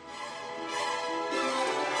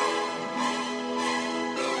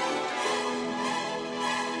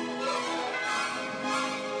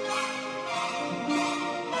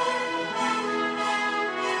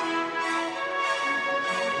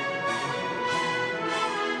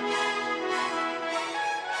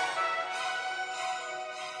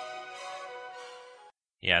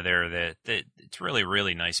 Yeah, it's really,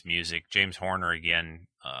 really nice music. James Horner, again,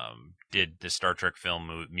 did the Star Trek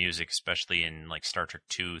film music, especially in like Star Trek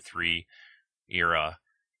 2, 3 era,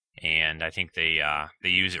 and I think they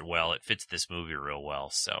use it well. It fits this movie real well.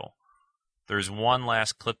 So there's one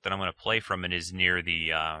last clip that I'm going to play from it is near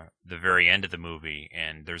the very end of the movie,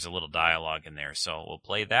 and there's a little dialogue in there. So we'll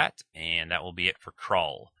play that, and that will be it for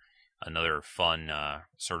Krull, another fun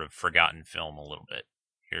sort of forgotten film a little bit.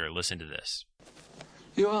 Here, listen to this.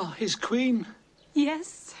 You are his queen?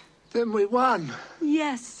 Yes. Then we won.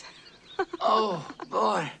 Yes. Oh,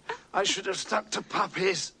 boy. I should have stuck to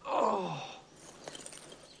puppies. Oh.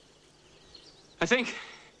 I think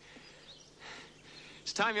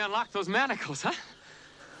it's time you unlock those manacles, huh?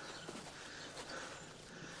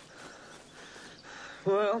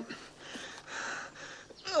 Well,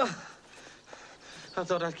 I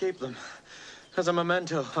thought I'd keep them as a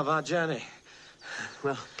memento of our journey.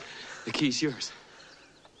 Well, the key's yours.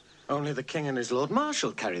 Only the king and his Lord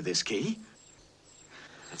Marshal carry this key.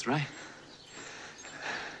 That's right.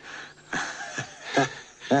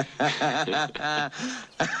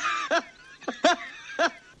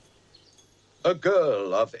 A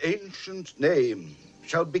girl of ancient name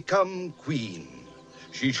shall become queen.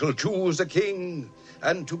 She shall choose a king,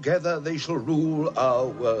 and together they shall rule our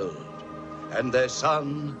world. And their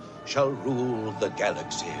son shall rule the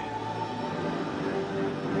galaxy.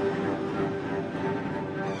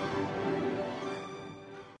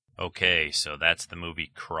 Okay, so that's the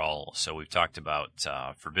movie Krull. So we've talked about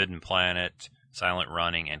Forbidden Planet, Silent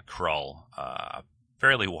Running, and Krull.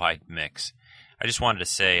 Fairly wide mix. I just wanted to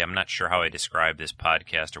say, I'm not sure how I described this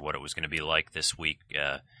podcast or what it was going to be like this week,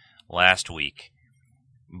 last week,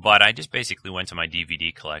 but I just basically went to my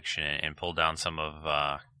DVD collection and pulled down some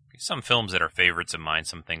films that are favorites of mine,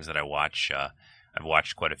 some things that I watch. I've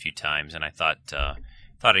watched quite a few times, and I thought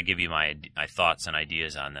I'd give you my thoughts and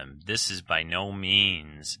ideas on them. This is by no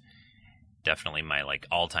means definitely my like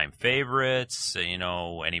all-time favorites,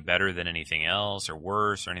 any better than anything else or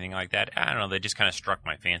worse or anything like that. I don't know, they just kind of struck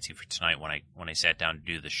my fancy for tonight when I sat down to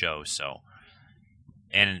do the show. So,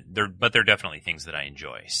 but they're definitely things that I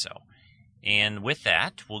enjoy. So, and with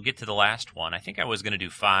that, we'll get to the last one. I think I was going to do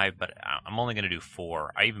 5, but I'm only going to do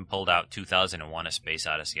 4. I even pulled out 2001: A Space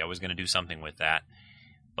Odyssey. I was going to do something with that.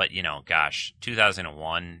 But, gosh,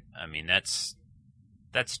 2001, I mean, that's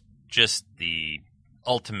just the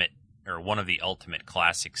ultimate, or one of the ultimate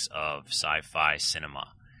classics of sci-fi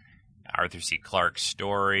cinema. Arthur C. Clarke's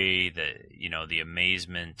story, the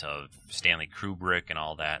amazement of Stanley Kubrick and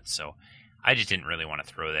all that. So I just didn't really want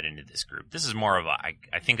to throw that into this group. This is more of I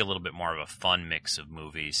think a little bit more of a fun mix of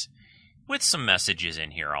movies with some messages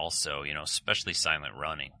in here also, especially Silent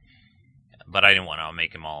Running. But I didn't want to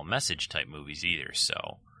make them all message-type movies either.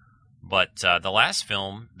 So, but the last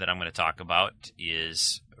film that I'm going to talk about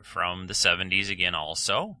is from the 70s again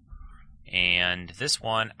also. And this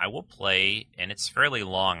one I will play, and it's fairly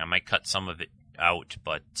long. I might cut some of it out,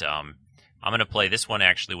 but I'm going to play. This one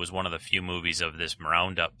actually was one of the few movies of this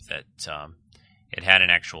roundup that it had an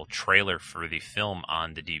actual trailer for the film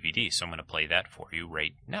on the DVD. So I'm going to play that for you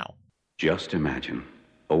right now. Just imagine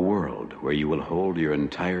a world where you will hold your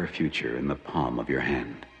entire future in the palm of your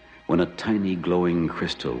hand, when a tiny glowing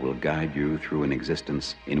crystal will guide you through an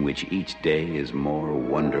existence in which each day is more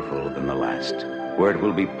wonderful than the last, where it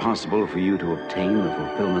will be possible for you to obtain the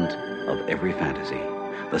fulfillment of every fantasy,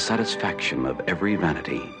 the satisfaction of every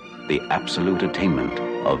vanity, the absolute attainment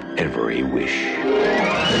of every wish.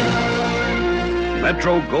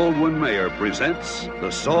 Metro-Goldwyn-Mayer presents the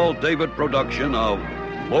Saul David production of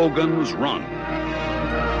Logan's Run.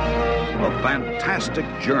 A fantastic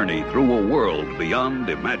journey through a world beyond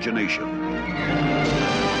imagination.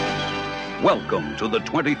 Welcome to the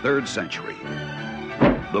 23rd century.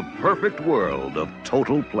 The perfect world of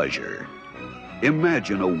total pleasure.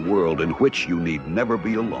 Imagine a world in which you need never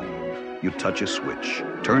be alone. You touch a switch,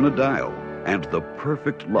 turn a dial, and the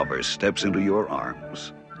perfect lover steps into your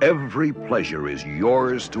arms. Every pleasure is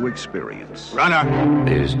yours to experience. Runner!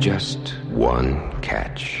 There's just one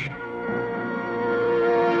catch.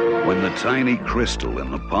 When the tiny crystal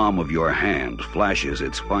in the palm of your hand flashes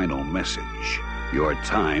its final message, your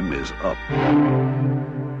time is up.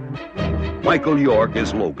 Michael York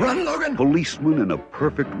is Logan. Run, Logan! Policeman in a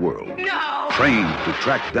perfect world. No! Trained to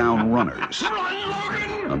track down runners. Run,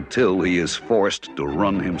 Logan! Until he is forced to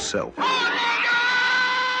run himself.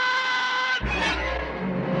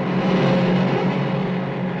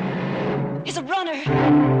 He's a runner.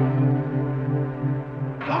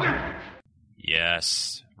 Logan!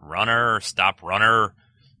 Yes, Runner, Stop Runner.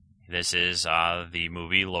 This is the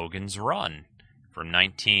movie Logan's Run from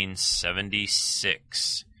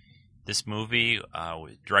 1976. This movie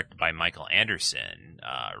was directed by Michael Anderson,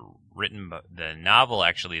 written the novel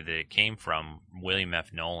actually that it came from William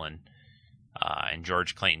F. Nolan, and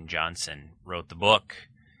George Clayton Johnson wrote the book.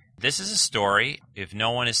 This is a story. If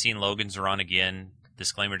no one has seen Logan's Run, again,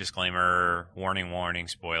 disclaimer, warning,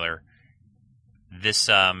 spoiler.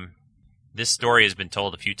 This story has been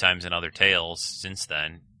told a few times in other tales since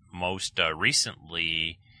then. Most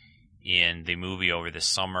recently in the movie over the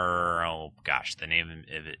summer. Oh gosh, the name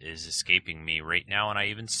of it is escaping me right now, and I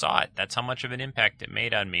even saw it. That's how much of an impact it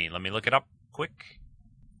made on me. Let me look it up quick.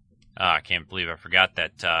 I can't believe I forgot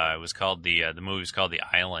that. It was called the movie was called The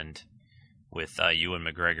Island, with Ewan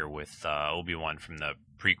McGregor with Obi-Wan from the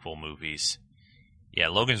prequel movies. Yeah,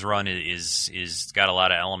 Logan's Run is got a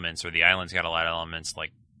lot of elements, or The Island's got a lot of elements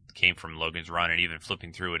like came from Logan's Run, and even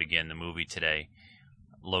flipping through it again, the movie today,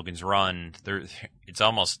 Logan's Run,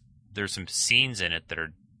 there's some scenes in it that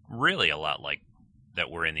are really a lot like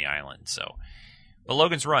that were in The Island. So, but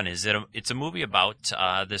Logan's Run it's a movie about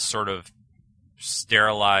this sort of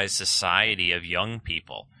sterilized society of young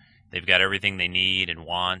people. They've got everything they need and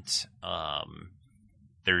want.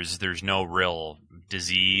 There's no real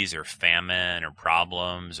disease or famine or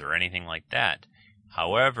problems or anything like that.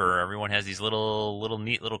 However, everyone has these little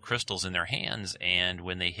neat little crystals in their hands, and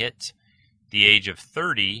when they hit the age of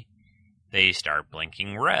 30, they start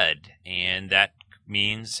blinking red. And that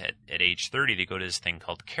means at age 30, they go to this thing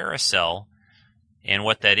called carousel. And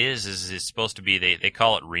what that is it's supposed to be, they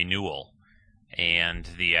call it renewal. And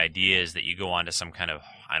the idea is that you go on to some kind of,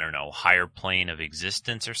 I don't know, higher plane of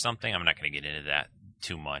existence or something. I'm not going to get into that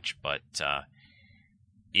too much, but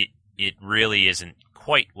it really isn't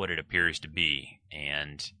quite what it appears to be.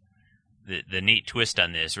 And the neat twist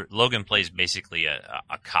on this, Logan plays basically a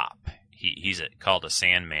cop. He's called a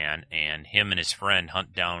Sandman, and him and his friend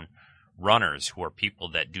hunt down runners who are people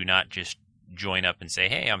that do not just join up and say,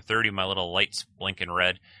 hey, I'm 30, my little light's blinking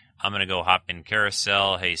red, I'm going to go hop in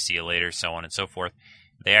carousel, hey, see you later, so on and so forth.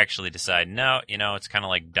 They actually decide, no, it's kind of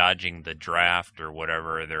like dodging the draft or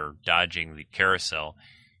whatever. They're dodging the carousel.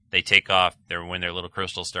 They take off when their little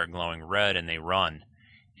crystals start glowing red, and they run.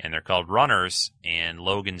 And they're called runners, and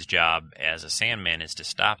Logan's job as a Sandman is to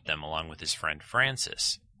stop them along with his friend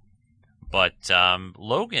Francis. But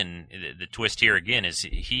Logan, the twist here again is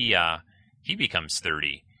he becomes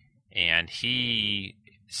 30, and he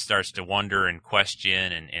starts to wonder and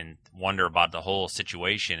question and wonder about the whole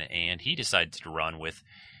situation, and he decides to run with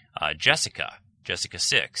Jessica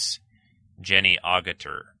Six, Jenny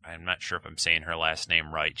Agutter. I'm not sure if I'm saying her last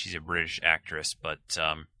name right. She's a British actress, but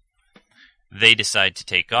they decide to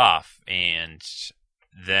take off, and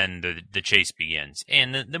then the chase begins.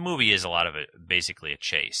 And the movie is a lot of it, basically a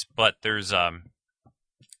chase. But there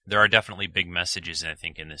are definitely big messages, I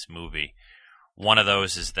think, in this movie. One of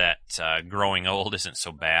those is that growing old isn't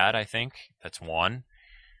so bad, I think. That's one.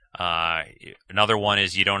 Another one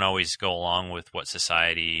is you don't always go along with what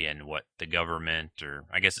society and what the government, or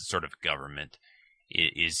I guess it's sort of government,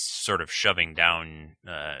 is sort of shoving down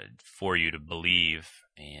for you to believe.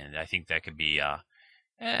 And I think that could be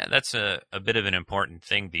that's a bit of an important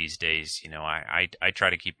thing these days. I try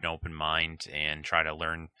to keep an open mind and try to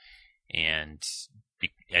learn and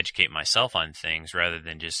educate myself on things rather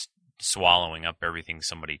than just swallowing up everything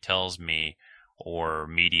somebody tells me or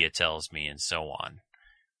media tells me and so on.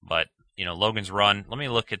 But, Logan's Run, let me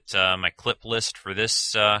look at my clip list for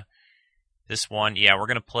this one. Yeah, we're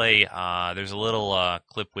going to play, there's a little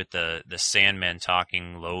clip with the Sandman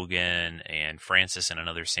talking, Logan and Francis and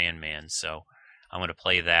another Sandman. So I'm going to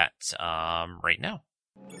play that right now.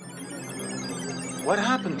 What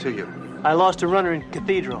happened to you? I lost a runner in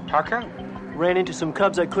Cathedral. How come? Ran into some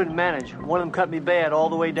cubs I couldn't manage. One of them cut me bad all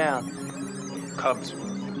the way down. Cubs?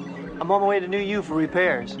 I'm on my way to New U for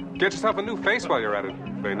repairs. Get yourself a new face while you're at it.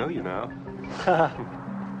 They know you now.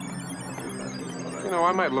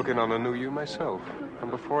 I might look in on a New U myself.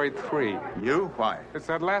 Number 483. You? Why? It's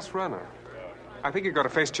that last runner. I think he got a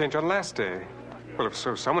face change on last day. Well, if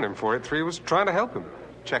so, someone in 483 was trying to help him.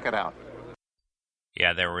 Check it out.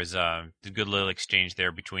 Yeah, there was a good little exchange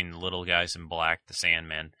there between the little guys in black, the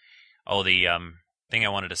Sandman, Oh, the thing I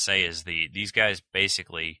wanted to say is these guys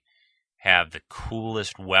basically have the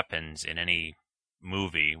coolest weapons in any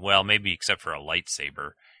movie. Well, maybe except for a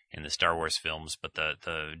lightsaber in the Star Wars films, but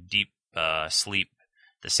the deep sleep,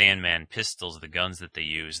 the Sandman pistols, the guns that they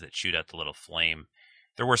use that shoot out the little flame.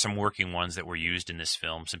 There were some working ones that were used in this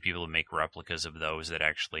film. Some people make replicas of those that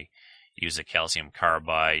actually use a calcium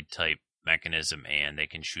carbide type mechanism, and they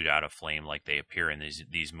can shoot out a flame like they appear in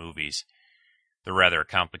these movies. They're rather a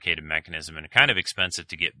complicated mechanism and kind of expensive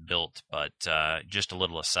to get built, but just a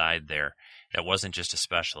little aside there, that wasn't just a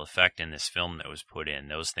special effect in this film that was put in.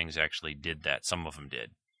 Those things actually did that. Some of them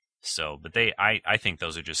did. So, but I think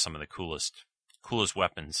those are just some of the coolest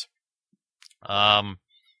weapons.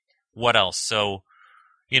 What else? So,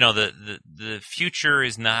 the future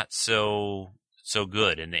is not so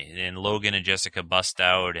good, and Logan and Jessica bust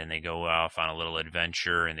out and they go off on a little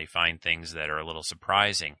adventure and they find things that are a little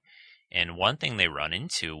surprising. And one thing they run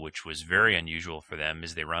into, which was very unusual for them,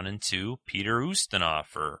 is they run into Peter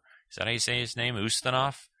Ustinov, or is that how you say his name,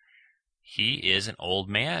 Ustinov? He is an old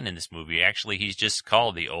man in this movie. Actually, he's just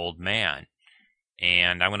called the Old Man.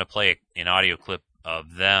 And I'm going to play an audio clip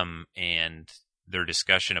of them and their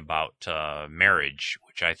discussion about marriage,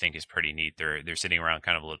 which I think is pretty neat. They're sitting around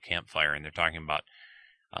kind of a little campfire, and they're talking about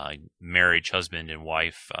marriage, husband and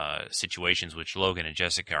wife situations, which Logan and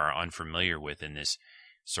Jessica are unfamiliar with in this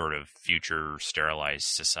sort of future sterilized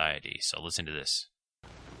society. So listen to this.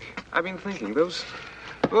 I've been thinking, those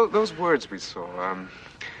words we saw,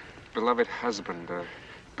 beloved husband,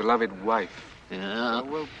 beloved wife. Yeah.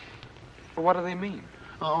 Well, what do they mean?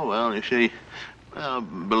 Oh, well, you see,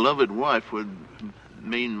 beloved wife would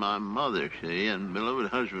mean my mother, see, and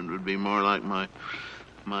beloved husband would be more like my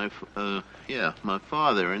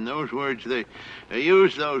father. And those words, they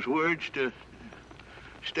use those words to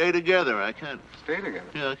stay together. I can't... Stay together?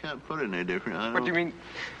 Yeah, I can't put it any different. What do you mean?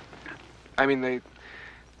 I mean, they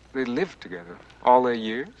lived together all their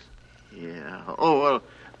years? Yeah. Oh, well,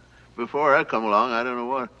 before I come along, I don't know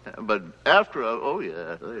what. But after,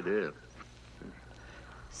 yeah, they did.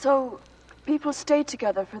 So, people stayed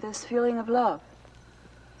together for this feeling of love.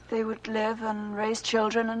 They would live and raise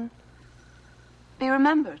children and be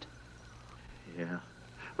remembered. Yeah.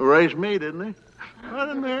 Raised me, didn't he? Right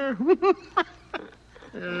in there.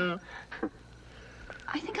 Yeah.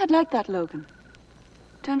 I think I'd like that, Logan.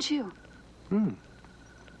 Don't you? Mm-hmm.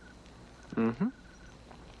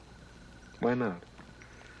 Why not?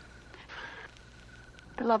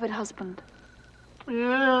 Beloved husband.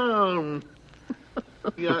 Yeah.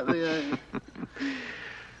 Yeah.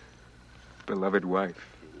 Beloved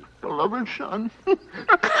wife. Beloved son.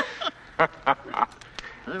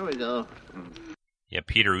 There we go. Yeah,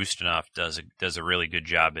 Peter Ustinov does a really good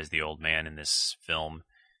job as the old man in this film.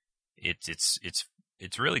 It's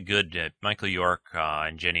really good. Michael York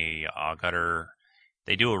and Jenny Agutter,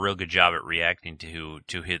 they do a real good job at reacting to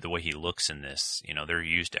the way he looks in this. They're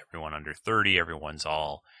used to everyone under 30. Everyone's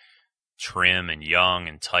all trim and young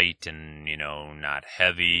and tight and, not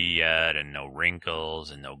heavy yet, and no wrinkles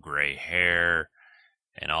and no gray hair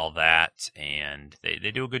and all that. And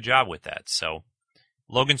they do a good job with that. So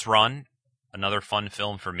Logan's Run, another fun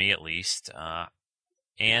film for me at least.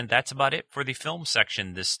 And that's about it for the film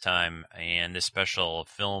section this time and this special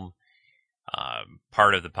film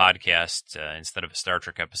part of the podcast instead of a Star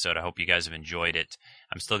Trek episode. I hope you guys have enjoyed it.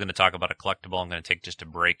 I'm still going to talk about a collectible. I'm going to take just a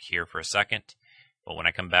break here for a second. But when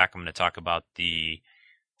I come back, I'm going to talk about the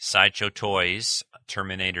Sideshow Toys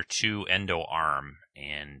Terminator 2 Endo Arm.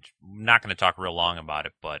 And I'm not going to talk real long about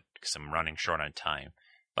it, but because I'm running short on time.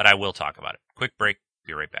 But I will talk about it. Quick break.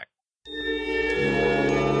 Be right back.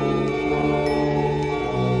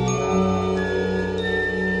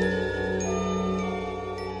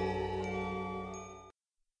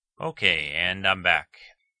 Okay, and I'm back.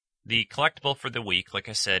 The collectible for the week, like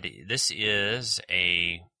I said, this is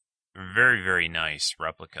a very, very nice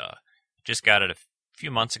replica. Just got it a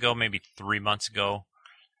few months ago, maybe 3 months ago.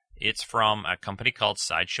 It's from a company called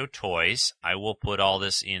Sideshow Toys. I will put all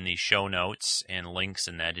this in the show notes and links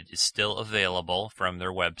in that. It is still available from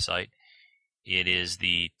their website. It is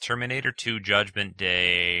the Terminator 2 Judgment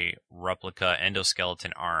Day replica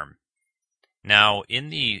endoskeleton arm. Now,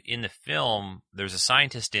 in the film, there's a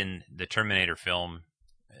scientist in the Terminator film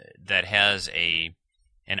that has an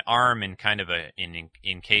arm in kind of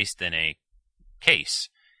encased in a case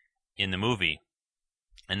in the movie,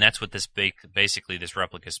 and that's what this basically this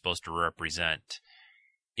replica is supposed to represent.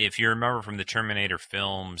 If you remember from the Terminator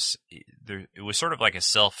films, it was sort of like a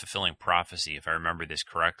self-fulfilling prophecy, if I remember this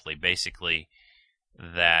correctly. Basically,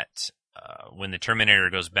 that when the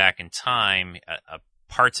Terminator goes back in time,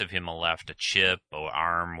 parts of him are left, a chip or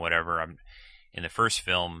arm, whatever. In the first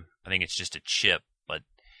film, I think it's just a chip, but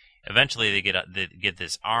eventually they get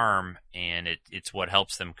this arm, and it's what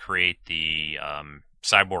helps them create the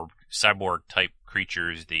cyborg type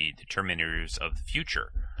creatures, the Terminators of the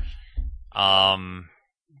future.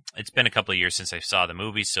 It's been a couple of years since I saw the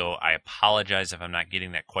movie, so I apologize if I'm not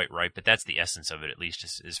getting that quite right, but that's the essence of it, at least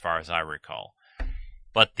as far as I recall.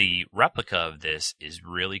 But the replica of this is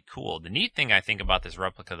really cool. The neat thing I think about this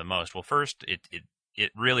replica the most, well, first,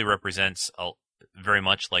 it really represents very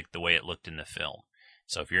much like the way it looked in the film.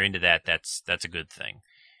 So if you're into that, that's a good thing.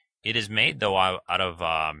 It is made, though, out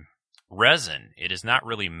of resin. It is not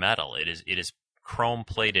really metal. It is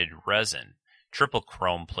chrome-plated resin, triple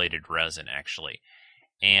chrome-plated resin, actually.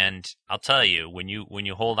 And I'll tell you, when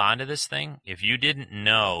you hold on to this thing, if you didn't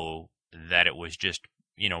know that it was just,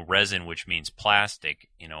 resin, which means plastic,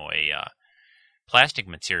 a plastic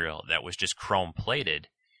material that was just chrome-plated,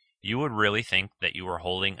 you would really think that you were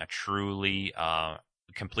holding a truly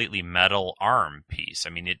completely metal arm piece.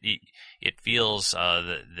 I mean, it feels,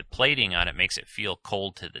 the plating on it makes it feel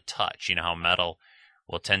cold to the touch. You know how metal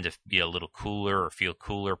will tend to be a little cooler or feel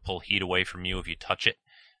cooler, pull heat away from you if you touch it?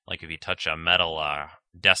 Like if you touch a metal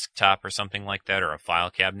desktop or something like that, or a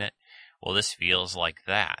file cabinet. Well, this feels like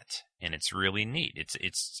that, and it's really neat.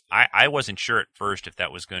 I wasn't sure at first if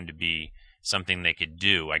that was going to be something they could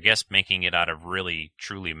do. I guess making it out of really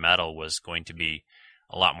truly metal was going to be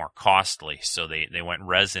a lot more costly, so they went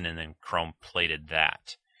resin and then chrome plated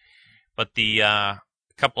that. But the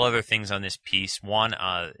couple other things on this piece. One,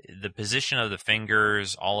 the position of the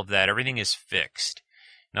fingers, all of that, everything is fixed.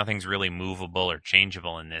 Nothing's really movable or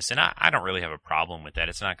changeable in this, and I don't really have a problem with that.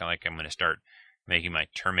 It's not like I'm going to start making my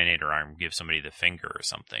Terminator arm give somebody the finger or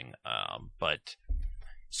something. But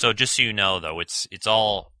so just so you know, though, it's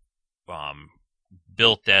all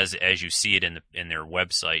built as you see it in their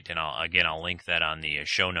website, and I'll link that on the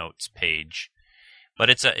show notes page. But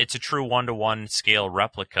it's a true 1-to-1 scale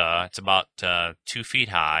replica. It's about 2 feet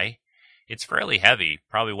high. It's fairly heavy.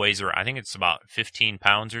 Probably weighs around, I think it's about 15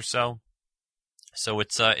 pounds or so. So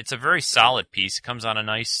it's a very solid piece. It comes on a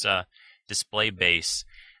nice display base.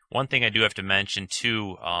 One thing I do have to mention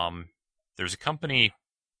too, there's a company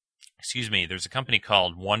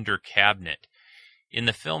called Wonder Cabinet. In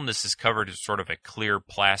the film, this is covered as sort of a clear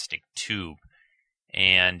plastic tube,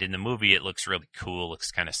 and in the movie, it looks really cool.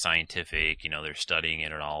 Looks kind of scientific. They're studying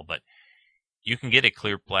it and all, but you can get a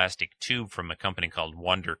clear plastic tube from a company called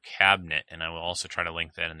Wonder Cabinet, and I will also try to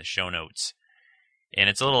link that in the show notes. And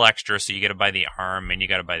it's a little extra, so you got to buy the arm and you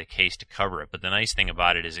got to buy the case to cover it. But the nice thing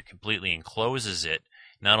about it is it completely encloses it.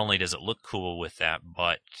 Not only does it look cool with that,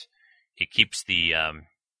 but it keeps the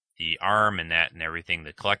arm and that and everything,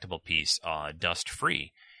 the collectible piece, dust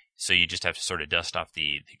free. So you just have to sort of dust off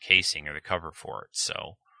the casing or the cover for it.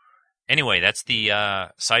 So anyway, that's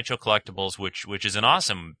the Sideshow Collectibles, which is an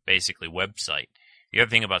awesome, basically, website. The other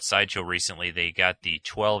thing about Sideshow recently, they got the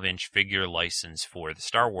 12-inch figure license for the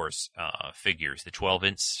Star Wars figures, the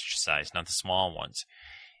 12-inch size, not the small ones.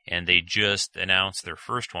 And they just announced their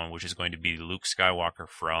first one, which is going to be Luke Skywalker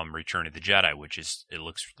from Return of the Jedi, it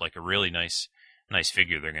looks like a really nice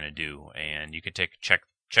figure they're going to do. And you can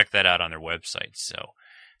check that out on their website. So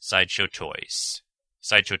Sideshow Toys,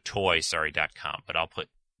 SideshowToys.com, but I'll put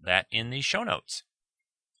that in the show notes.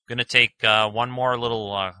 I'm going to take one more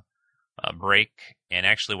little break, and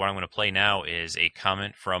actually what I'm going to play now is a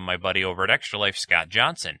comment from my buddy over at Extra Life, Scott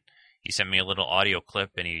Johnson. He sent me a little audio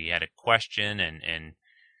clip, and he had a question and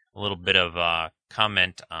a little bit of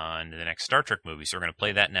comment on the next Star Trek movie. So we're going to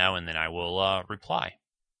play that now, and then I will reply.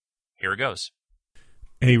 Here it goes.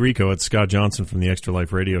 Hey, Rico, it's Scott Johnson from the Extra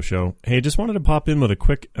Life Radio Show. Hey, just wanted to pop in with a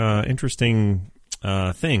quick, interesting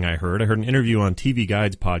thing I heard. I heard an interview on TV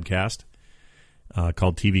Guide's podcast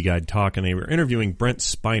called TV Guide Talk, and they were interviewing Brent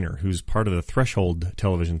Spiner, who's part of the Threshold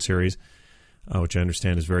television series, which I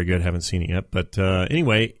understand is very good. Haven't seen it yet. But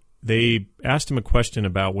anyway, they asked him a question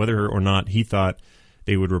about whether or not he thought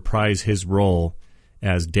they would reprise his role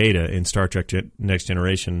as Data in Star Trek Next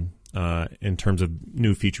Generation in terms of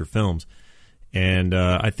new feature films. And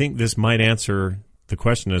I think this might answer the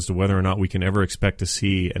question as to whether or not we can ever expect to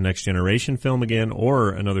see a Next Generation film again or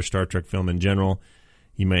another Star Trek film in general.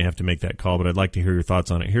 You may have to make that call, but I'd like to hear your thoughts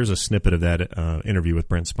on it. Here's a snippet of that interview with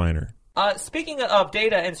Brent Spiner. Speaking of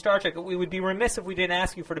Data and Star Trek, we would be remiss if we didn't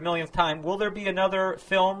ask you for the millionth time. Will there be another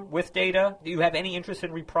film with Data? Do you have any interest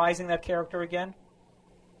in reprising that character again?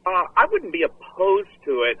 I wouldn't be opposed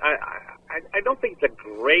to it. I don't think it's a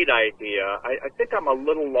great idea. I think I'm a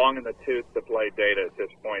little long in the tooth to play Data at this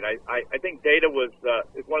point. I think Data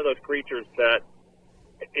is one of those creatures that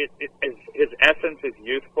his essence is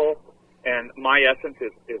useful, and my essence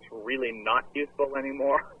is really not useful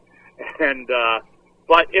anymore. And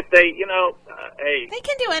but if they, hey, They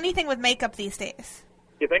can do anything with makeup these days.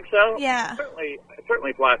 you think so? Yeah.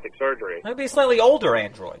 Certainly plastic surgery. Maybe a slightly older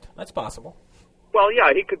android. That's possible. Well,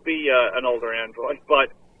 yeah, he could be an older android,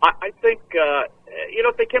 but I think,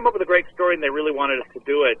 if they came up with a great story and they really wanted us to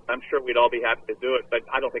do it, I'm sure we'd all be happy to do it, but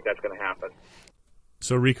I don't think that's going to happen.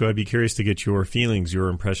 So, Rico, I'd be curious to get your feelings, your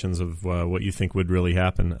impressions of what you think would really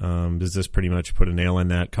happen. Does this pretty much put a nail in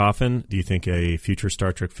that coffin? Do you think a future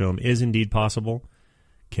Star Trek film is indeed possible?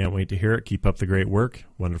 Can't wait to hear it. Keep up the great work.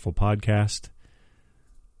 Wonderful podcast.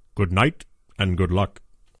 Good night and good luck.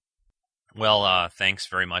 Well, thanks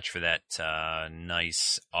very much for that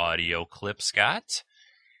nice audio clip, Scott.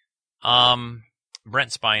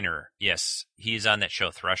 Brent Spiner, yes, he's on that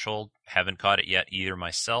show Threshold. Haven't caught it yet either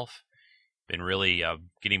myself. Been really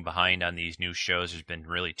getting behind on these new shows. There's been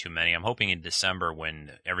really too many. I'm hoping in December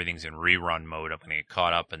when everything's in rerun mode, I'm going to get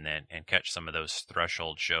caught up and catch some of those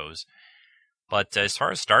Threshold shows. But as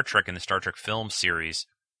far as Star Trek and the Star Trek film series,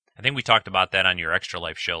 I think we talked about that on your Extra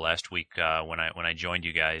Life show last week when I joined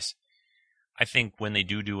you guys. I think when they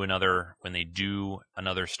do another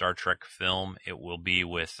Star Trek film, it will be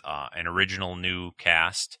with an original new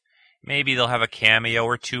cast. Maybe they'll have a cameo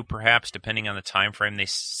or two, perhaps, depending on the time frame they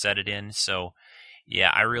set it in. So,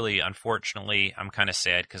 yeah, unfortunately, I'm kind of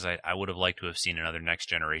sad because I would have liked to have seen another Next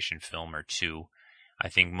Generation film or two. I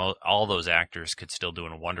think all those actors could still do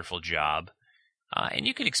a wonderful job. And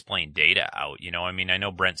you could explain Data out, I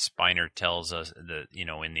know Brent Spiner tells us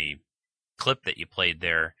in the clip that you played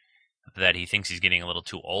there that he thinks he's getting a little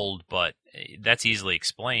too old, but that's easily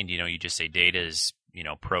explained. You just say Data's,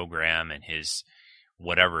 program and his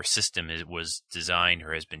whatever system was designed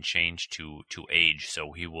or has been changed to age,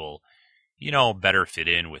 so he will, better fit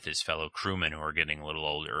in with his fellow crewmen who are getting a little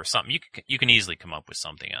older or something. You can easily come up with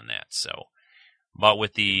something on that. So, but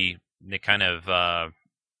with the kind of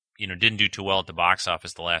didn't do too well at the box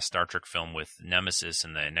office, the last Star Trek film with Nemesis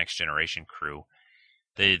and the Next Generation crew,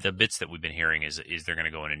 the bits that we've been hearing is they're going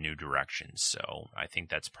to go in a new direction. So I think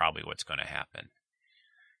that's probably what's going to happen.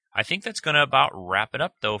 I think that's going to about wrap it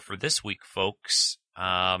up, though, for this week, folks.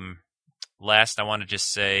 Last, I want to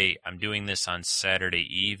just say I'm doing this on Saturday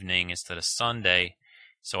evening instead of Sunday,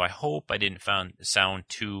 so I hope I didn't sound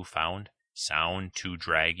too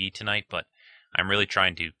draggy tonight, but I'm really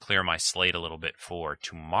trying to clear my slate a little bit for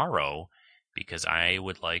tomorrow because I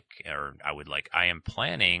am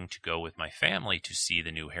planning to go with my family to see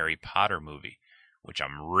the new Harry Potter movie, which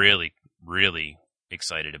I'm really, really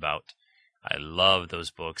excited about. I love those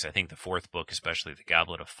books. I think the fourth book, especially The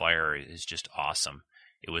Goblet of Fire, is just awesome.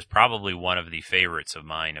 It was probably one of the favorites of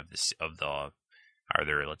mine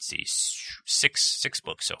six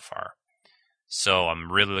books so far. So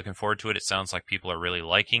I'm really looking forward to it. It sounds like people are really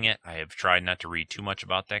liking it. I have tried not to read too much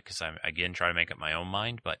about that because I'm, again, trying to make up my own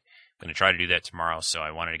mind, but I'm going to try to do that tomorrow. So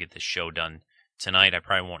I wanted to get this show done tonight. I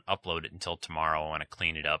probably won't upload it until tomorrow. I want to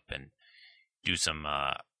clean it up and do some,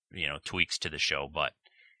 tweaks to the show, but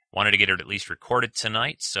wanted to get it at least recorded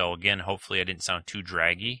tonight. So again, hopefully I didn't sound too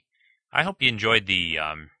draggy. I hope you enjoyed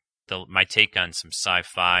my take on some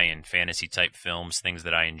sci-fi and fantasy type films, things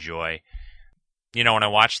that I enjoy. When I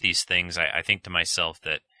watch these things, I think to myself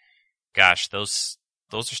that, gosh, those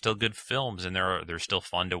are still good films, and they're still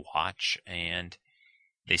fun to watch, and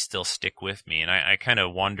they still stick with me. And I kind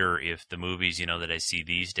of wonder if the movies, that I see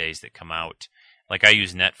these days that come out, like I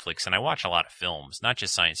use Netflix, and I watch a lot of films, not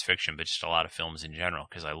just science fiction, but just a lot of films in general,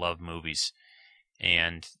 because I love movies,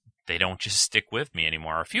 and they don't just stick with me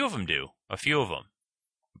anymore. A few of them do,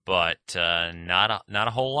 but not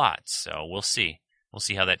a whole lot. So we'll see. We'll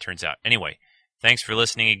see how that turns out. Anyway. Thanks for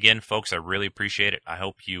listening again, folks. I really appreciate it. I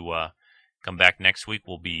hope you come back next week.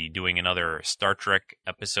 We'll be doing another Star Trek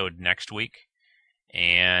episode next week.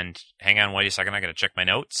 And hang on, wait a second. I got to check my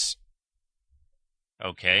notes.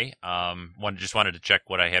 Okay. Just wanted to check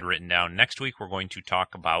what I had written down. Next week, we're going to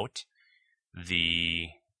talk about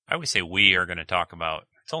I would say we are going to talk about,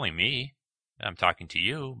 it's only me. I'm talking to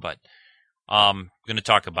you, but I'm going to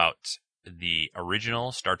talk about the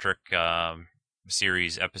original Star Trek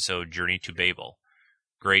series episode, Journey to Babel.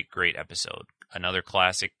 Great episode. Another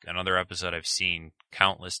classic, another episode I've seen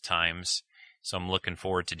countless times, so I'm looking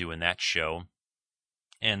forward to doing that show.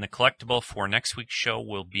 And the collectible for next week's show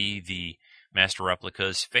will be the Master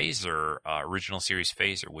Replicas Phaser, original series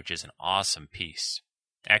Phaser, which is an awesome piece.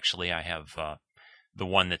 Actually, I have the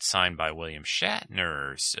one that's signed by William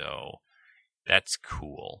Shatner, so that's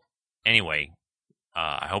cool. Anyway,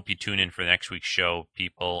 I hope you tune in for next week's show,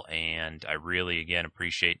 people, and I really, again,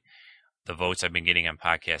 appreciate the votes I've been getting on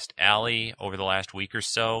Podcast Alley over the last week or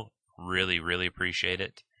so. Really, really appreciate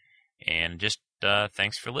it. And just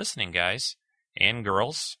thanks for listening, guys and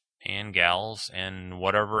girls. and gals and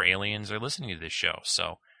whatever aliens are listening to this show.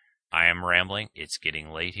 So I am rambling. It's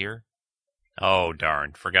getting late here. Oh,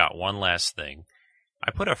 darn. Forgot one last thing.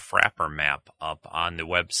 I put a Frapper map up on the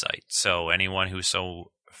website. So anyone who's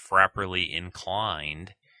so frapperly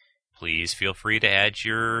inclined, please feel free to add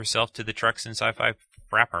yourself to the Treks in Sci-Fi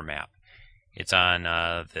Frapper map. It's on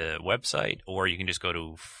the website, or you can just go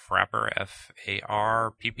to Frapper,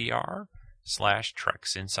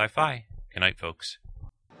 FARPPR/Treks in Sci-Fi. Good night, folks.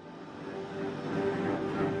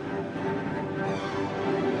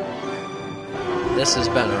 This has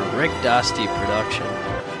been a Rick Dostey production.